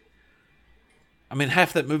really... I mean,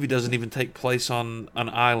 half that movie doesn't even take place on an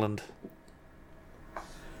island.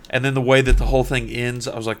 And then the way that the whole thing ends,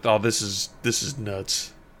 I was like, oh, this is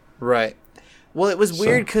nuts. Right. Well, it was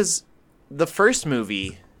weird because the first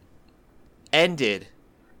movie ended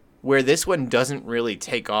where this one doesn't really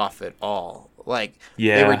take off at all. Like, they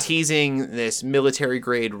Yeah. were teasing this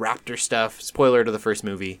military-grade raptor stuff. Spoiler to the first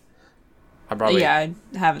movie. I probably... Yeah,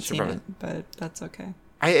 I haven't seen probably- it, but that's okay.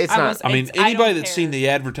 It's I not... was- I mean, It's- I anybody don't that's seen care the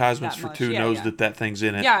advertisements that for much. 2 Yeah, knows yeah. that thing's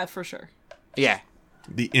in it. Yeah, for sure. Yeah.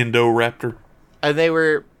 The Indoraptor. And they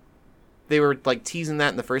were like teasing that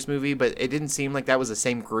in the first movie, but it didn't seem like that was the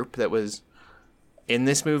same group that was in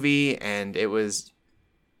this movie, and it was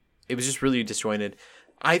just really disjointed.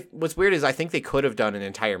 What's weird is I think they could have done an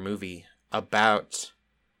entire movie about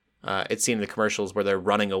it's seen in the commercials where they're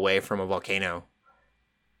running away from a volcano.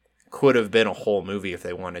 Could have been a whole movie if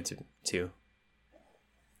they wanted to.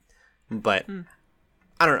 But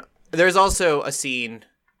I don't know. There's also a scene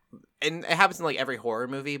and it happens in like every horror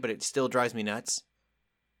movie, but it still drives me nuts.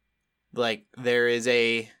 Like there is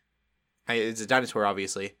it's a dinosaur,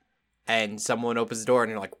 obviously, and someone opens the door, and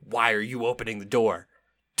you're like, "Why are you opening the door?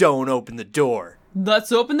 Don't open the door."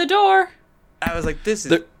 Let's open the door. I was like, "This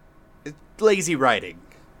is lazy writing."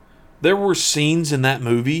 There were scenes in that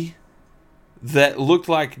movie that looked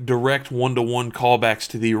like direct one-to-one callbacks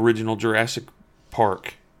to the original Jurassic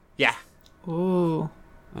Park. Yeah. Ooh.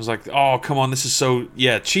 I was like, oh, come on, this is so...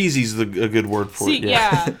 Yeah, cheesy's a good word for it.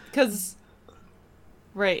 Yeah, because...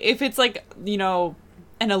 Right, if it's like, you know,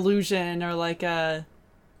 an illusion or like a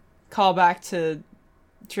callback to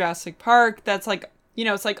Jurassic Park, that's like, you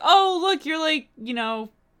know, it's like, oh, look, you're like, you know,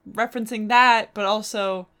 referencing that, but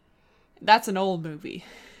also, that's an old movie.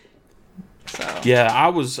 So. Yeah, I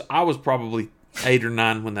was probably 8 or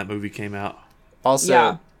 9 when that movie came out. Also,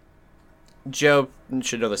 yeah. Joe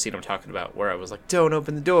should know the scene I'm talking about, where I was like, "Don't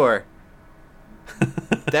open the door."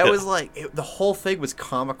 That was like the whole thing was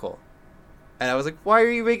comical, and I was like, "Why are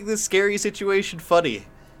you making this scary situation funny?"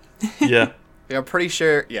 Yeah. Yeah, I'm pretty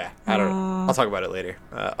sure. Yeah, I don't know. I'll talk about it later,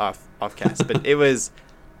 off cast. But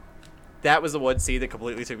that was the one scene that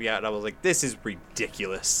completely took me out, and I was like, "This is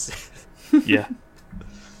ridiculous." Yeah.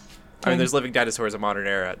 I mean, there's living dinosaurs in modern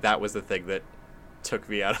era. That was the thing that took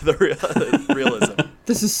me out of the realism.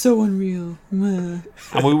 This is so unreal. And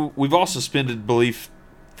we've all suspended belief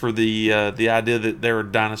for the idea that there are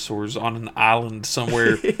dinosaurs on an island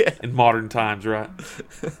somewhere in modern times, right?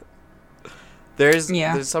 There's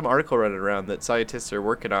some article running around that scientists are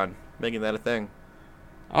working on making that a thing.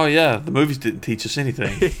 Oh yeah, the movies didn't teach us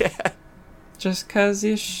anything. Yeah. Just because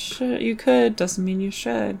you could doesn't mean you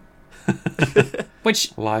should.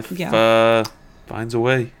 Which life finds a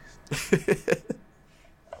way.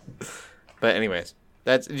 But anyways,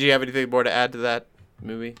 do you have anything more to add to that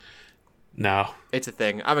movie? No. It's a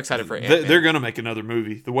thing. I'm excited for Ant-Man. They're going to make another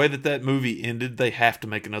movie. The way that movie ended, they have to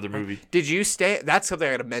make another movie. Did you stay? That's something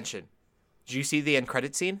I got to mention. Did you see the end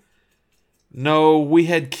credit scene? No, we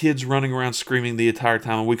had kids running around screaming the entire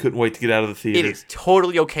time, and we couldn't wait to get out of the theater. It is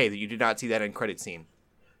totally okay that you did not see that end credit scene.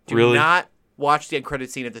 Do really? not watch the end credit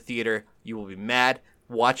scene at the theater. You will be mad.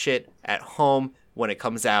 Watch it at home when it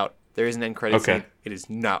comes out. There is an end credit scene. It is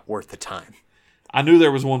not worth the time. I knew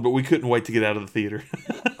there was one, but we couldn't wait to get out of the theater.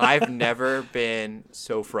 I've never been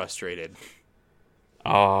so frustrated.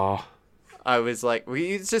 Oh. I was like,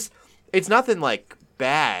 it's nothing like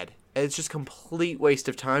bad. It's just complete waste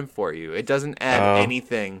of time for you. It doesn't add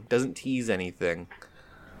anything, doesn't tease anything.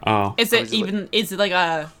 Oh. Is it like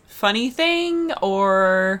a funny thing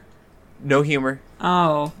or no humor?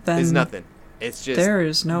 Oh, then it's nothing. It's just there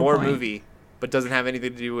is no more point. Movie, but doesn't have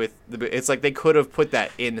anything to do with it's like they could have put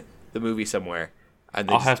that in the movie somewhere. And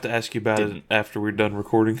I'll have to ask you about it after we're done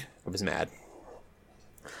recording. I was mad.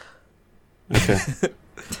 Okay.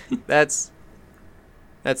 That's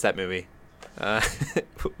that movie.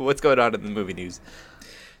 What's going on in the movie news?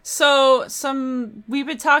 So we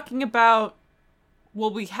have talked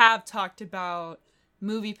about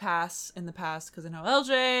Movie Pass in the past because I know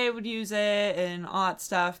LJ would use it and all that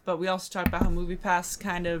stuff, but we also talked about how Movie Pass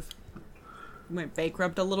kind of went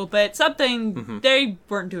bankrupt a little bit. They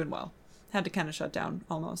weren't doing well. Had to kind of shut down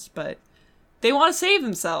almost, but they want to save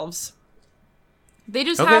themselves. They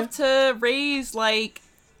just have to raise like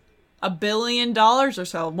 $1 billion or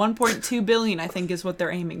so. 1.2 billion, I think, is what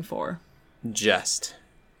they're aiming for. Just.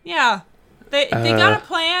 Yeah. They got a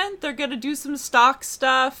plan. They're going to do some stock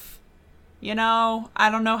stuff. You know, I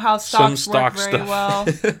don't know how stocks work very well,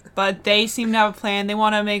 but they seem to have a plan. They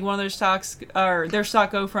want to make one of their stocks, or their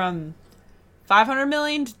stock go from 500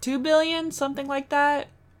 million to 2 billion, something like that,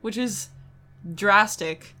 which is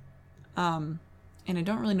drastic. And I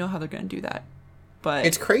don't really know how they're going to do that. But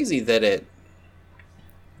it's crazy that it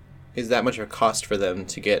is that much of a cost for them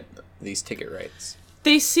to get these ticket rights.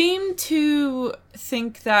 They seem to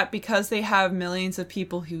think that because they have millions of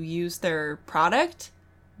people who use their product,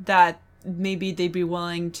 that maybe they'd be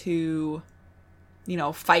willing to, you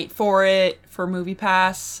know, fight for it for Movie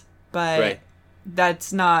Pass, but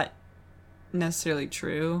that's not necessarily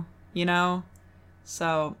true, you know?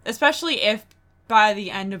 So, especially if by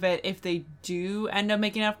the end of it, if they do end up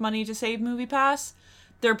making enough money to save Movie Pass,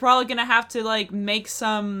 they're probably going to have to, like, make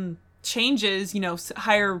some changes, you know,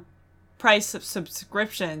 higher price of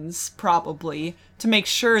subscriptions, probably, to make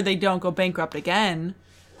sure they don't go bankrupt again.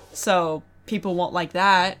 So, people won't like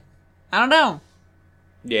that. I don't know.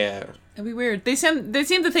 Yeah. It'd be weird. They seem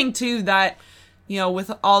to think, too, that, you know,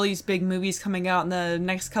 with all these big movies coming out in the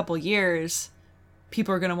next couple years,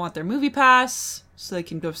 people are going to want their Movie Pass so they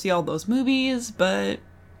can go see all those movies, but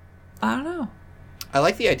I don't know. I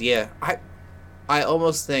like the idea. I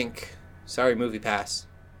almost think, sorry, Movie Pass,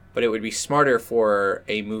 but it would be smarter for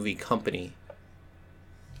a movie company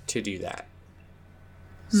to do that.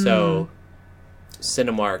 So,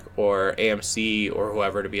 Cinemark or AMC or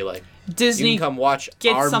whoever to be like, Disney you can come watch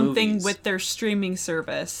get our something movies. with their streaming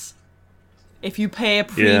service. If you pay a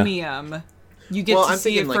premium, you get to I'm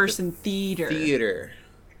see it thinking, first like, in theater.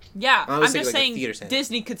 Yeah, I was I'm thinking, just like, the saying theater center.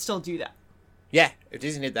 Disney could still do that. Yeah, if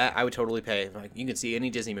Disney did that, I would totally pay. Like, you can see any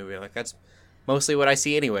Disney movie. Like, that's mostly what I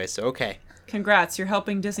see anyway, so okay. Congrats, you're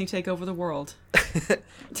helping Disney take over the world.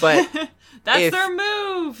 But That's their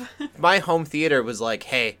move. my home theater was like,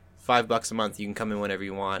 hey, $5 a month, you can come in whenever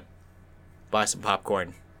you want, buy some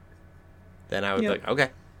popcorn. Then I would be like, okay,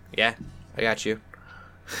 yeah, I got you.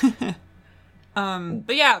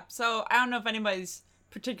 But yeah, so I don't know if anybody's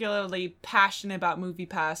particularly passionate about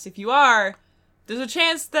MoviePass. If you are, there's a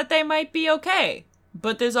chance that they might be okay,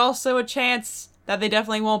 but there's also a chance that they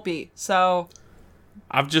definitely won't be. So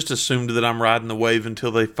I've just assumed that I'm riding the wave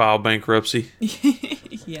until they file bankruptcy.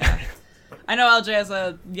 yeah. I know LJ has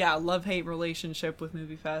a love-hate relationship with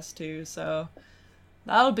MoviePass too, so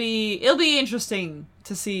it'll be interesting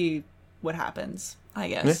to see what happens, I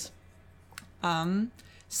guess. Yeah.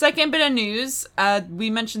 Second bit of news, we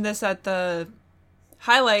mentioned this at the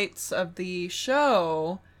highlights of the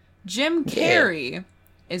show. Jim Carrey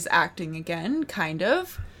is acting again, kind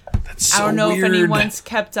of. That's so I don't know weird. if anyone's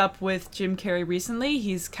kept up with Jim Carrey recently.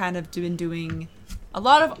 He's kind of been doing a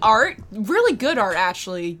lot of art, really good art,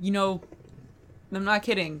 actually. You know, I'm not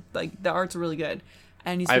kidding. Like, the art's really good.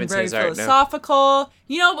 And he's been very philosophical. No.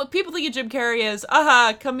 You know, what people think of Jim Carrey is,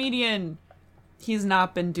 comedian. He's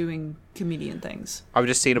not been doing comedian things. I've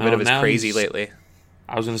just seen a bit of his crazy lately.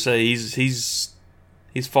 I was going to say, he's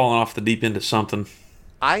fallen off the deep end of something.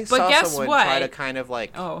 I saw someone try to kind of,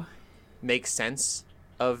 like, make sense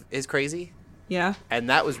of his crazy. Yeah. And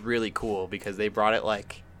that was really cool because they brought it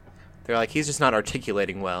like, they're like, he's just not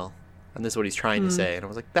articulating well. And this is what he's trying to say. And I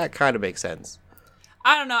was like, that kind of makes sense.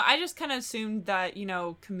 I don't know. I just kind of assumed that, you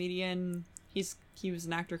know, comedian, he was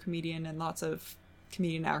an actor comedian, and lots of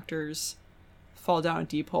comedian actors fall down a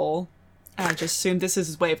deep hole. And I just assumed this is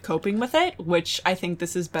his way of coping with it, which I think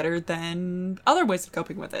this is better than other ways of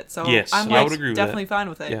coping with it. So yes, I'm I would agree with definitely that. fine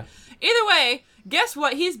with it. Yeah. Either way, guess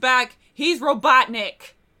what? He's back. He's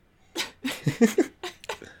Robotnik.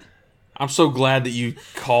 I'm so glad that you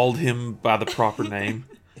called him by the proper name.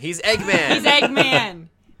 He's Eggman. He's Eggman.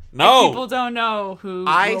 No! People don't know who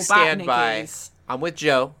I Robotnik stand by, is. I'm with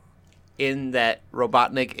Joe in that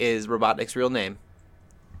Robotnik is Robotnik's real name.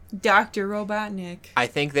 Dr. Robotnik. I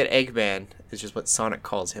think that Eggman is just what Sonic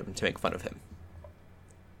calls him to make fun of him.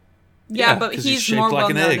 Yeah, Yeah, but 'cause he's shaped more like well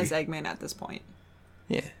an known egg. as Eggman at this point.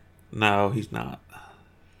 Yeah. No, he's not.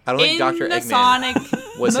 I don't think Dr. In the Eggman Sonic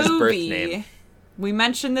was his birth movie, name. we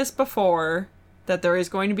mentioned this before, that there is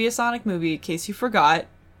going to be a Sonic movie, in case you forgot.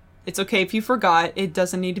 It's okay if you forgot. It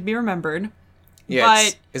doesn't need to be remembered. Yeah,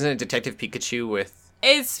 but isn't it Detective Pikachu with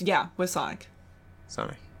it's, with Sonic.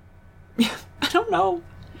 Sonic? I don't know.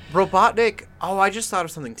 Robotnik? Oh, I just thought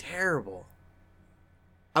of something terrible.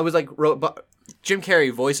 I was like, Jim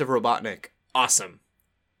Carrey, voice of Robotnik. Awesome.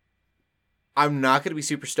 I'm not going to be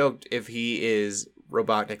super stoked if he is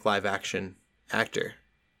Robotnik live action actor.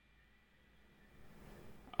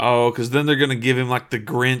 Oh, because then they're going to give him like the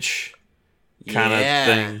Grinch kind of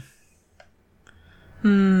thing.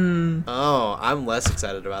 Oh, I'm less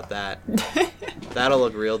excited about that. That'll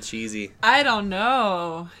look real cheesy. I don't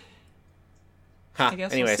know. Huh, I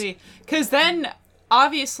guess anyways. we'll see. Because then,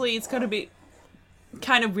 obviously, it's going to be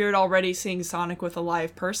kind of weird already seeing Sonic with a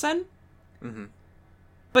live person. Mm-hmm.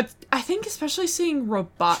 But I think especially seeing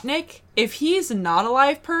Robotnik, if he's not a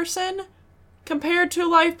live person compared to a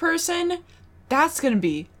live person, that's going to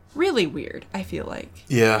be really weird, I feel like.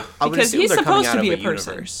 Yeah. I would Because assume he's they're coming supposed to out be of a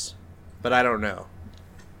person. universe, but I don't know.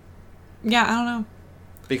 Yeah, I don't know.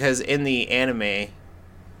 Because in the anime,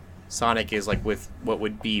 Sonic is like with what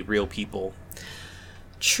would be real people.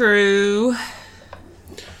 True.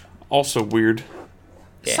 Also weird.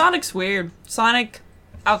 Yeah. Sonic's weird. Sonic,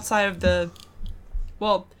 outside of the...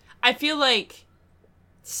 Well, I feel like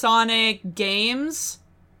Sonic games,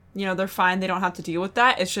 you know, they're fine. They don't have to deal with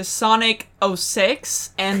that. It's just Sonic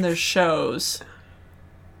 06 and the shows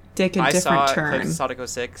take a different turn. I saw Sonic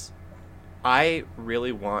 06. I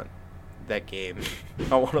really want that game.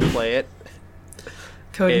 I want to play it.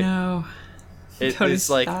 Cody, no. Cody, It's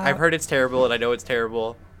like, stop. I've heard it's terrible and I know it's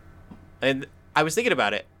terrible. And I was thinking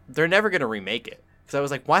about it. They're never going to remake it. Because I was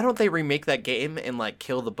like, why don't they remake that game and like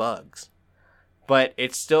kill the bugs? But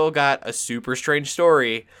it's still got a super strange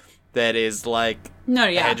story that is like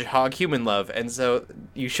hedgehog human love. And so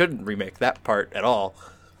you shouldn't remake that part at all.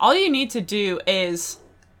 All you need to do is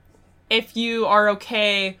if you are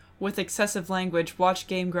okay with excessive language, watch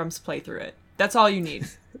Game Grumps play through it. That's all you need.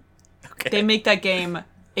 Okay. They make that game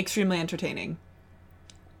extremely entertaining.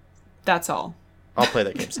 That's all. I'll play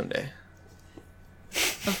that game someday.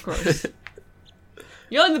 Of course.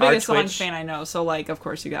 You're like the biggest Our Sonic Twitch- fan I know, so like, of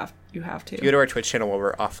course you have to. If you go to our Twitch channel while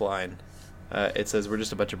we're offline, it says we're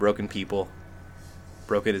just a bunch of broken people.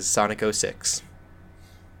 Broken is Sonic 06.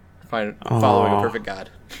 Following a perfect god.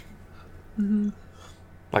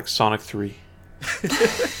 Like Sonic 3.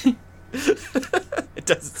 It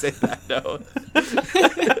doesn't say that, no.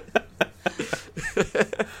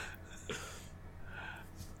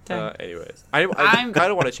 Anyways, I kind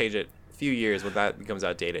of want to change it a few years when that becomes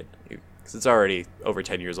outdated. Because it's already over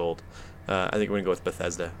 10 years old. I think we're going to go with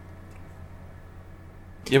Bethesda.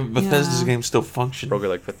 Yeah, but Bethesda's games still function. Roguelike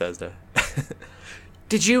like Bethesda.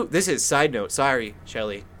 Did you... This is side note. Sorry,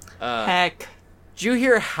 Shelly. Heck. Did you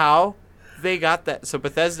hear how they got that? So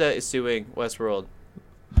Bethesda is suing Westworld.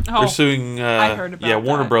 Oh, They're suing I heard about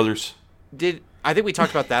Warner that. Brothers. I think we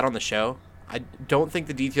talked about that on the show. I don't think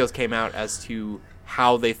the details came out as to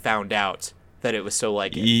how they found out that it was so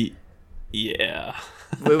like it. Yeah.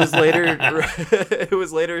 It was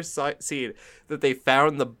later seen that they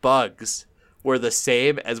found the bugs were the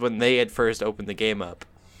same as when they had first opened the game up.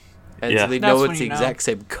 And so they That's know when it's the you know. exact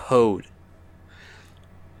same code.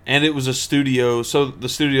 And it was a studio, so the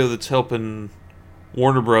studio that's helping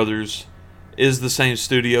Warner Brothers is the same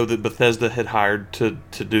studio that Bethesda had hired to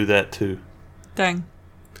do that too. Dang.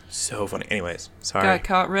 So funny. Anyways, sorry. Got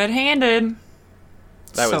caught red-handed.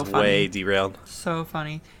 That so was funny. way derailed. So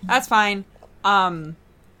funny. That's fine. I'm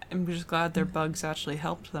just glad their bugs actually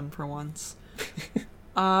helped them for once.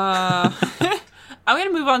 I'm going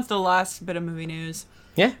to move on to the last bit of movie news.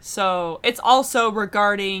 Yeah. So, it's also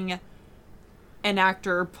regarding an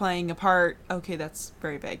actor playing a part. Okay, that's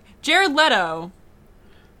very vague. Jared Leto.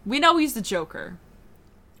 We know he's the Joker.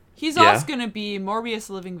 He's Yeah. also going to be Morbius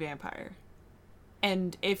the Living Vampire.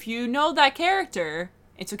 And if you know that character,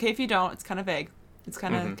 it's okay if you don't. It's kind of vague. It's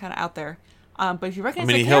kind of out there. But if you recognize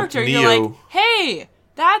I mean, the he helped character, you're like, Neo. hey,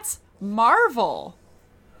 that's Marvel.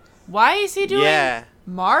 Why is he doing Yeah.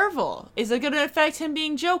 Marvel? Is it going to affect him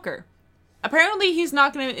being Joker? Apparently, he's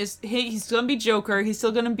not going to. He's going to be Joker. He's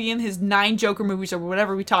still going to be in his 9 Joker movies or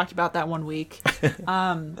whatever we talked about that one week,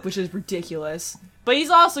 which is ridiculous. But he's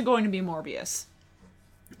also going to be Morbius,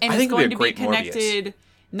 and I it's think it'd going be to a be great Morbius. connected.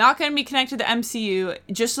 Not going to be connected to the MCU,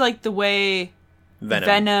 just like the way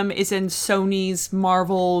Venom is in Sony's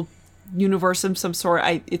Marvel universe of some sort.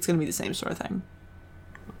 It's going to be the same sort of thing.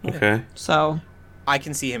 Okay. So, I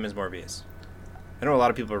can see him as Morbius. I know a lot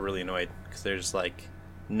of people are really annoyed because they're just like,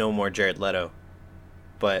 no more Jared Leto.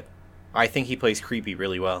 But I think he plays creepy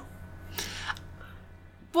really well.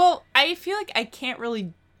 well, I feel like I can't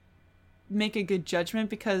really make a good judgment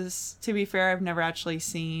because, to be fair, I've never actually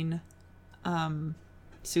seen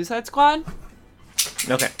Suicide Squad.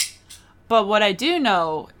 Okay. But what I do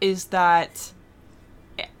know is that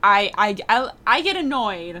I get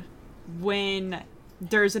annoyed when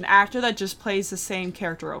there's an actor that just plays the same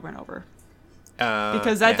character over and over.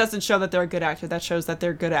 Because that doesn't show that they're a good actor. That shows that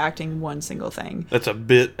they're good at acting one single thing. That's a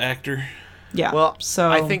bit actor. Yeah. Well, so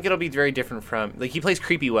I think it'll be very different from... Like, he plays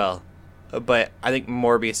creepy well. But I think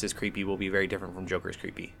Morbius's creepy will be very different from Joker's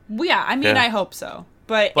creepy. Well, yeah, I mean, Yeah. I hope so.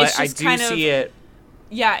 But But it's I just do kind see of... it...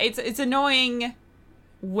 Yeah, it's annoying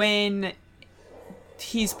when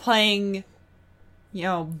he's playing,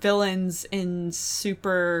 villains in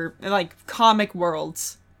super, like, comic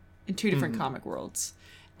worlds, in 2 different comic worlds.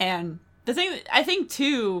 And the thing, I think,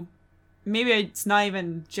 too, maybe it's not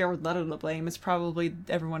even Jared Leto to blame, it's probably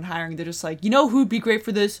everyone hiring. They're just like, who'd be great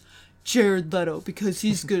for this? Jared Leto, because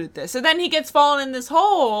he's good at this. And then he gets fallen in this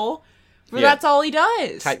hole where that's all he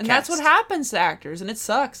does. And that's what Typecast. happens to actors, and it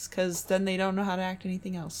sucks, because then they don't know how to act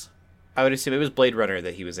anything else. I would assume it was Blade Runner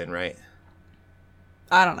that he was in, right?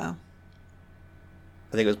 I don't know.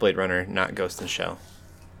 I think it was Blade Runner, not Ghost in the Shell.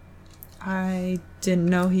 I didn't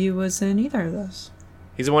know he was in either of those.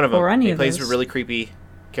 He's in one of them. Or any He of plays those. a really creepy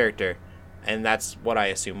character. And that's what I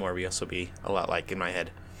assume Morbius will be a lot like in my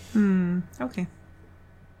head. Okay.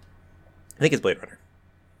 I think it's Blade Runner.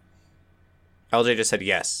 LJ just said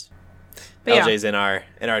yes. But yeah, LJ's in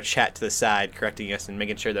our chat to the side, correcting us and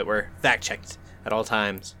making sure that we're fact checked at all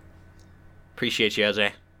times. Appreciate you,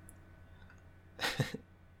 LJ.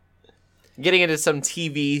 Getting into some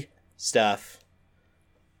TV stuff.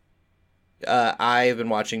 I've been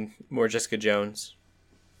watching more Jessica Jones,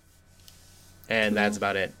 and that's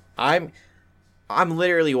about it. I'm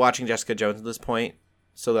literally watching Jessica Jones at this point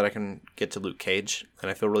so that I can get to Luke Cage, and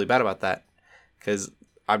I feel really bad about that because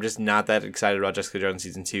I'm just not that excited about Jessica Jones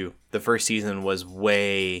season 2. The first season was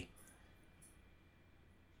way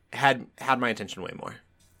had my attention way more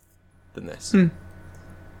than this.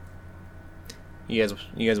 You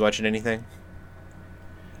guys watching anything?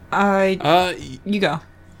 You go.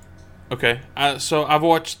 Okay. So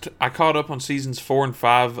I caught up on seasons 4 and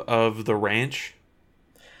 5 of The Ranch.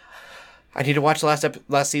 I need to watch the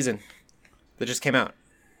last season that just came out.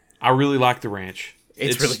 I really like The Ranch.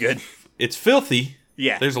 It's really good. It's filthy.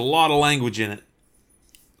 Yeah. There's a lot of language in it.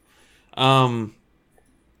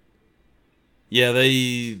 Yeah,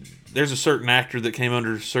 there's a certain actor that came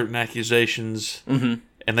under certain accusations, and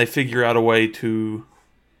they figure out a way to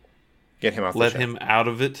get him off. Let him out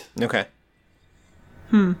of it. Okay.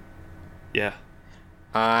 Yeah.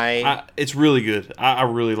 It's really good. I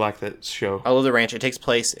really like that show. I love The Ranch. It takes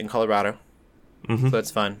place in Colorado, so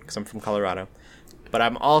that's fun because I'm from Colorado. But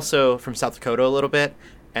I'm also from South Dakota a little bit,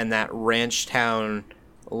 and that ranch town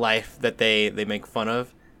life that they make fun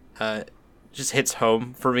of just hits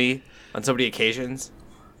home for me on so many occasions.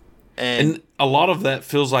 And a lot of that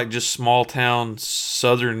feels like just small town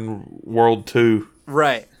southern world too.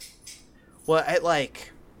 Right. Well, I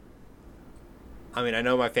mean, I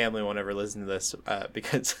know my family won't ever listen to this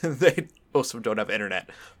because most of them don't have internet.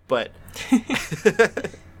 But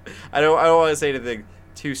I don't want to say anything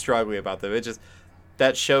too strongly about them. It just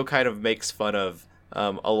that show kind of makes fun of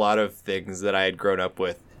a lot of things that I had grown up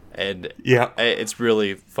with, and it's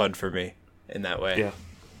really fun for me in that way. Yeah.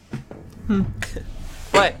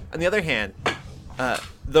 But on the other hand,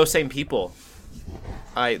 those same people,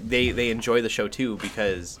 they enjoy the show too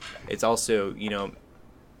because it's also,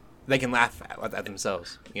 they can laugh at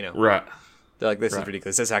themselves. Right. They're like, this is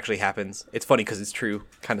ridiculous. This actually happens. It's funny because it's true,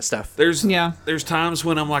 kind of stuff. There's times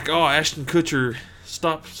when I'm like, oh, Ashton Kutcher,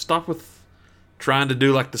 stop with trying to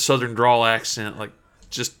do like the southern drawl accent. Like,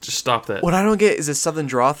 just stop that. What I don't get is a southern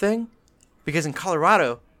drawl thing, because in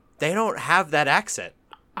Colorado they don't have that accent.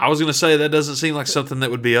 I was gonna say that doesn't seem like something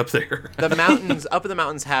that would be up there. The mountains, up in the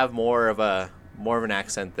mountains, have more of an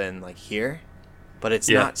accent than like here, but it's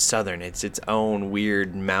not southern. It's its own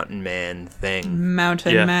weird mountain man thing.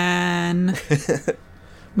 Mountain man.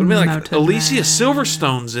 Would be like Alicia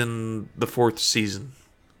Silverstone's in the 4th season.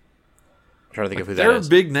 I'm trying to think of who that is.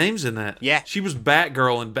 There are big names in that. Yeah. She was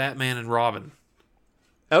Batgirl in Batman and Robin.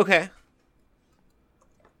 Okay.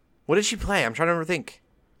 What did she play? I'm trying to think.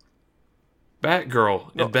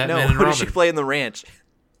 Batgirl in Batman and Robin. What did she play in The Ranch?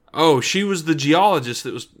 Oh, she was the geologist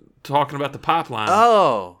that was talking about the pipeline.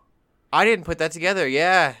 Oh. I didn't put that together.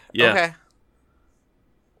 Yeah. Okay.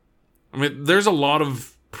 I mean, there's a lot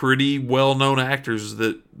of pretty well-known actors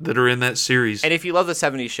that are in that series. And if you love the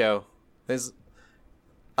 70s show, there's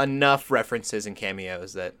enough references and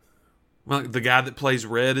cameos that... Well, the guy that plays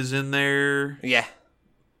Red is in there. Yeah.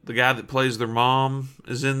 The guy that plays their mom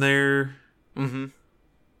is in there. Mm-hmm.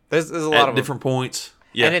 There's a lot of different points.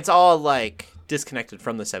 Yeah. And it's all like disconnected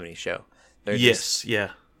from the 70s show. They're just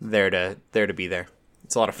there to be there.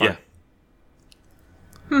 It's a lot of fun.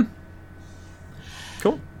 Yeah.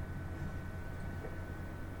 Cool.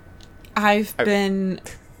 I turned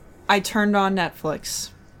on Netflix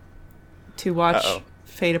to watch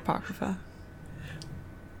Fate Apocrypha.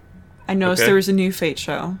 I noticed there was a new Fate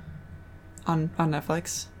show on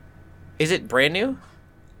Netflix. Is it brand new?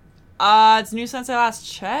 It's new since I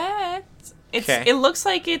last checked. It looks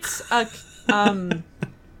like it's a I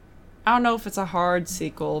don't know if it's a hard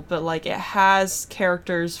sequel, but like it has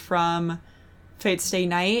characters from Fate Stay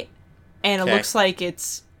Night, and it looks like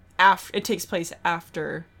it takes place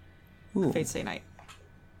after Fate Stay Night.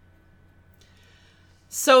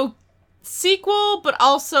 So sequel, but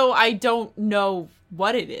also I don't know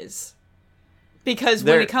what it is. Because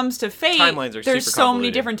when it comes to Fate, there's so many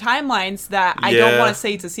different timelines that I don't want to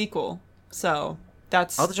say it's a sequel. So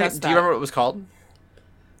that's do you remember what it was called?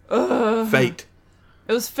 Fate.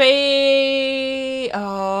 It was Fate.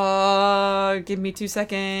 Give me 2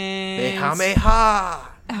 seconds. Kamehameha.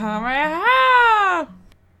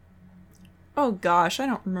 Oh gosh, I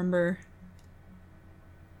don't remember.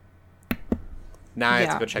 Nah, I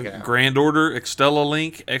have to go check it out. Grand Order, Extella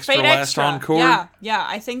Link, Extra Fate Last Extra. Encore. Yeah,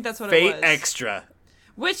 I think that's what it was. Fate Extra.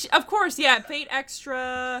 Which, of course, Fate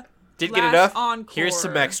Extra. Didn't get enough? Encore. Here's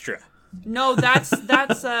some extra. No, that's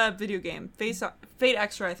a video game. Fate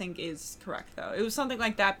Extra, I think, is correct, though. It was something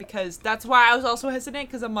like that because that's why I was also hesitant,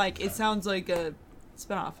 because I'm like, it sounds like a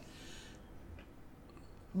spinoff.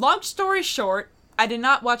 Long story short, I did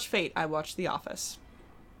not watch Fate. I watched The Office.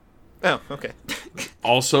 Oh, okay.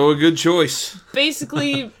 Also a good choice.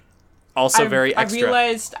 Basically, also very extra. I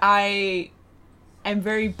realized I am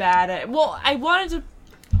very bad at... Well, I wanted to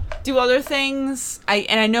do other things.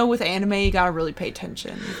 I know with anime, you gotta really pay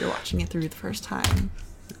attention if you're watching it through the first time.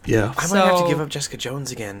 Yeah. I might have to give up Jessica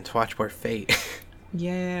Jones again to watch more Fate.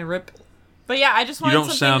 Yeah, rip. But yeah, I just wanted don't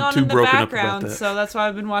something sound on too in the broken up about background, that. so that's why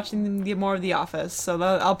I've been watching more of The Office. So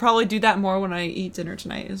I'll probably do that more when I eat dinner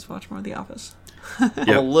tonight, is watch more of The Office. I'm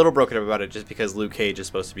a little broken up about it just because Luke Cage is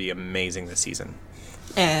supposed to be amazing this season.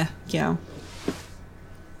 Yeah.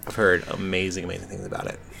 I've heard amazing things about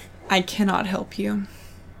it. I cannot help you.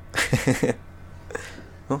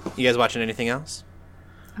 Well, you guys watching anything else?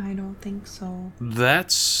 I don't think so.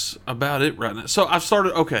 That's about it right now. So I've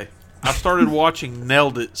started watching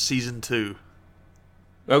Nailed It Season 2.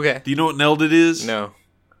 Okay. Do you know what Nailed It is? No.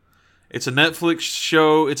 It's a Netflix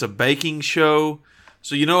show. It's a baking show.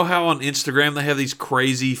 So you know how on Instagram they have these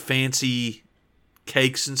crazy fancy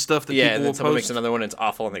cakes and stuff that Yeah, people and will then someone post? makes another one and it's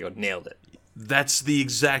awful and they go, nailed it. That's the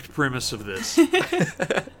exact premise of this.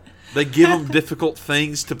 They give them difficult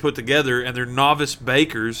things to put together, and they're novice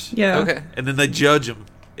bakers. Yeah. Okay. And then they judge them.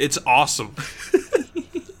 It's awesome.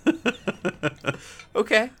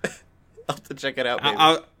 Okay. I'll have to check it out,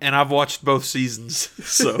 maybe. And I've watched both seasons,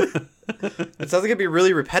 so It sounds like it'd be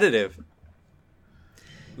really repetitive.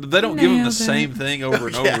 they don't give them the Nailed same it. thing over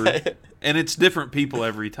and over, and it's different people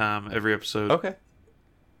every episode. Okay.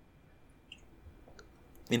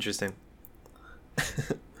 Interesting.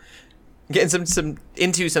 Getting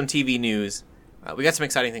into some TV news. We got some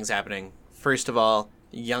exciting things happening. First of all,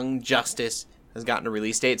 Young Justice has gotten a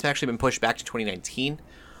release date. It's actually been pushed back to 2019.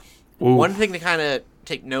 Ooh. One thing to kind of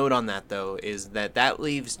take note on that, though, is that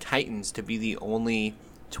leaves Titans to be the only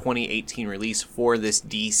 2018 release for this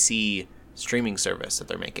DC streaming service that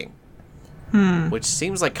they're making. Which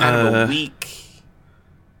seems like kind of a weak...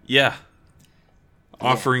 Yeah.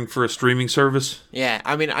 Offering for a streaming service. Yeah,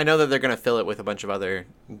 I mean, I know that they're going to fill it with a bunch of other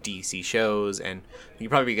DC shows, and you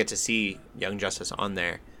probably get to see Young Justice on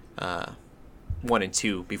there, 1 and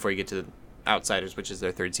 2, before you get to Outsiders, which is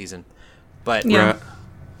their 3rd season. But Yeah.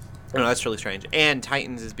 I know that's really strange. And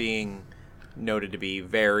Titans is being noted to be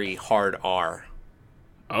very hard R,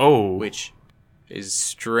 Oh. which is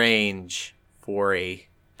strange for a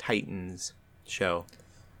Titans show.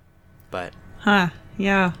 But Huh.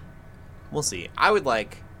 Yeah. we'll see. I would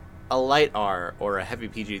like a light R or a heavy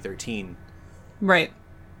PG-13. Right.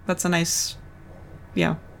 That's a nice...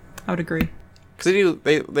 Yeah. I would agree. Because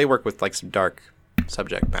they work with like some dark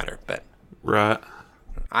subject matter, but Right.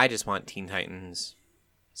 I just want Teen Titans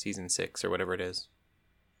season 6 or whatever it is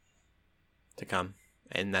to come,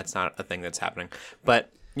 and that's not a thing that's happening.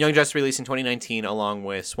 But Young Justice released in 2019 along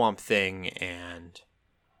with Swamp Thing and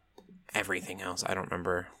everything else. I don't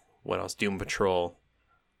remember what else. Doom Patrol,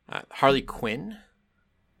 Harley Quinn,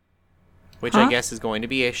 which I guess is going to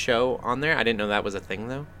be a show on there. I didn't know that was a thing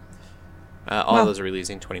though. All of those are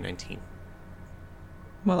releasing 2019.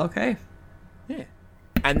 Well, okay. Yeah.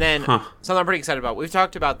 And then something I'm pretty excited about. We've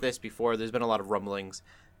talked about this before. There's been a lot of rumblings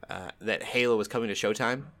that Halo was coming to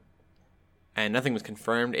Showtime, and nothing was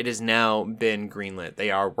confirmed. It has now been greenlit.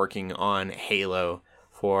 They are working on Halo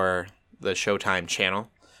for the Showtime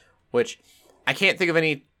channel, which I can't think of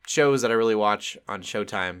any shows that I really watch on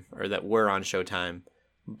Showtime or that were on Showtime,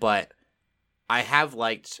 but I have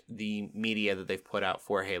liked the media that they've put out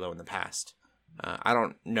for Halo in the past. I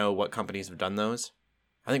don't know what companies have done those.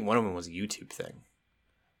 I think one of them was a YouTube thing.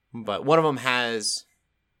 But one of them has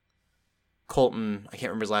Colton, I can't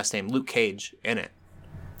remember his last name, Luke Cage in it.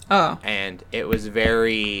 Oh. And it was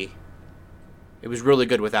really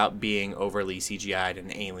good without being overly CGI'd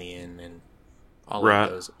and alien and all of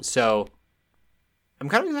those. So I'm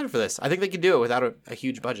kind of excited for this. I think they could do it without a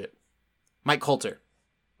huge budget. Mike Coulter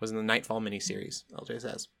was in the Nightfall miniseries, LJ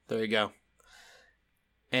says. There you go.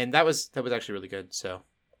 And that was actually really good. So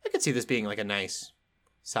I could see this being like a nice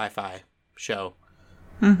sci-fi show.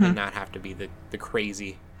 And not have to be the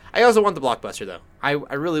crazy. I also want the blockbuster, though. I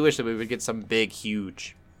really wish that we would get some big,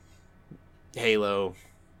 huge Halo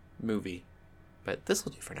movie. But this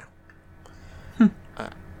will do for now.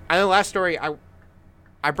 I know the last story,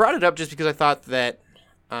 I brought it up just because I thought that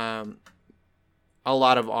a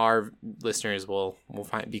lot of our listeners will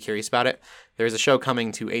be curious about it. There's a show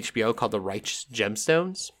coming to HBO called The Righteous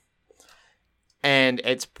Gemstones. And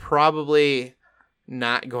it's probably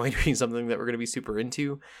not going to be something that we're going to be super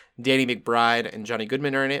into. Danny McBride and Johnny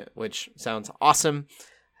Goodman are in it, which sounds awesome.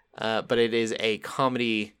 But it is a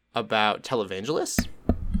comedy about televangelists.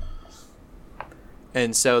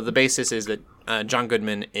 And so the basis is that John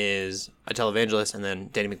Goodman is a televangelist, and then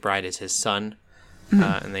Danny McBride is his son.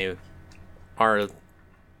 And they are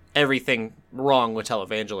everything wrong with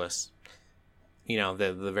televangelists. You know,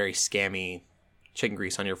 the very scammy chicken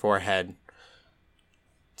grease on your forehead,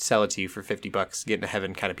 sell it to you for $50, get into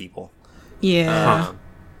heaven kind of people. Yeah.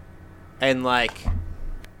 And like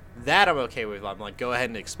that I'm okay with. I'm like, go ahead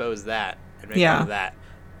and expose that and make fun of that.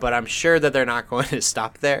 but I'm sure that they're not going to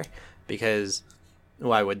stop there, because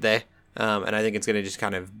why would they? And I think it's going to just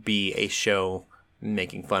kind of be a show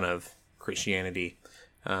making fun of Christianity,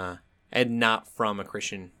 and not from a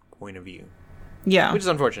Christian point of view. Yeah. Which is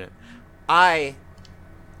unfortunate. I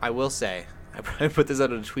will say, I put this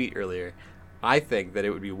out on a tweet earlier, I think that it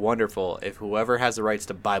would be wonderful if whoever has the rights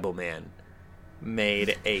to Bible Man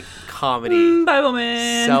made a comedy, Bible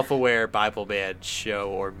Man, self-aware Bible Man show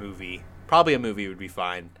or movie. Probably a movie would be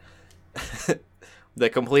fine.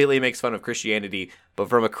 That completely makes fun of Christianity, but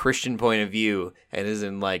from a Christian point of view, and is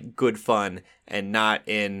in like good fun, and not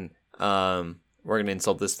in we're gonna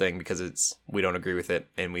insult this thing because we don't agree with it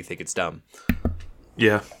and we think it's dumb.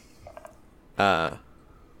 Yeah.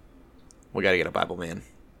 We gotta get a Bible Man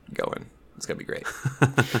going. It's gonna be great.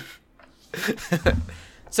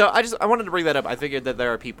 So I wanted to bring that up. I figured that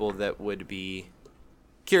there are people that would be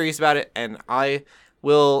curious about it, and I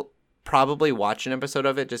will probably watch an episode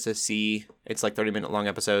of it just to see. It's like 30-minute long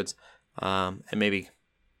episodes, and maybe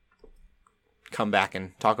come back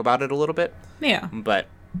and talk about it a little bit. Yeah. But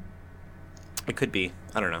it could be.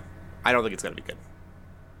 I don't know. I don't think it's going to be good.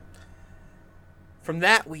 From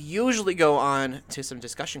that, we usually go on to some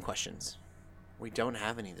discussion questions. We don't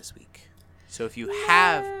have any this week. So if you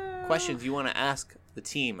have questions you want to ask the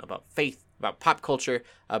team about faith, about pop culture,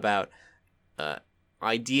 about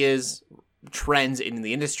ideas, trends in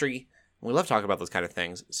the industry, we love talking about those kind of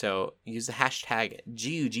things. So use the hashtag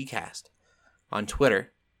GUGcast on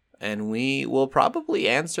Twitter, and we will probably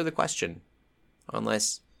answer the question.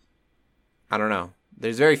 Unless, I don't know.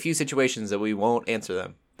 There's very few situations that we won't answer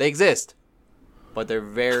them. They exist, but they're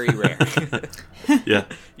very rare. Yeah.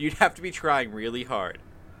 You'd have to be trying really hard.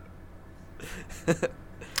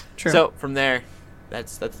 True. So from there,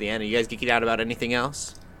 that's the end. Are you guys geeking out about anything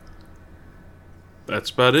else?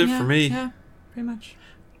 That's about it for me. Yeah, pretty much.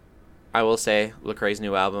 I will say, Lecrae's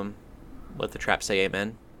new album, Let the Trap Say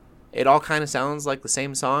Amen. It all kind of sounds like the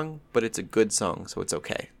same song, but it's a good song, so it's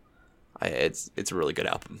okay. It's a really good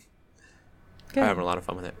album. Good. I'm having a lot of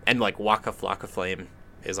fun with it. And like Waka Flocka Flame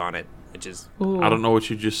is on it, which is Ooh. I don't know what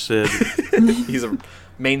you just said. he's a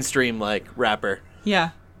mainstream like rapper. Yeah.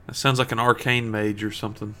 That sounds like an arcane mage or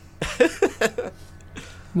something.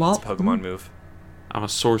 Well, It's a Pokemon move. I'm a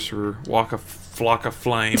sorcerer. Walk a flock of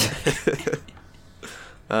flame.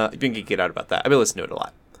 You've been geeking out about that. I've been listening to it a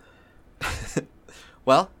lot.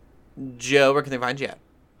 Well, Joe, where can they find you at?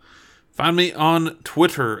 Find me on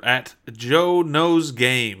Twitter at Joe Knows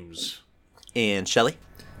Games. And Shelly?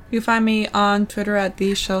 you can find me on Twitter at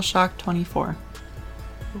TheShellShock24.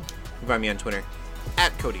 You can find me on Twitter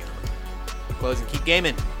at Cody Arnold. Close and keep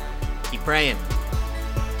gaming. Keep praying.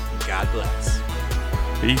 God bless.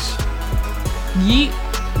 Peace. Yeet.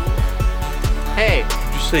 Hey,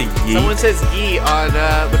 Did you say yeet? someone says yee on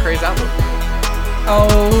Lecrae's album.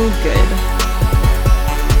 Oh, good.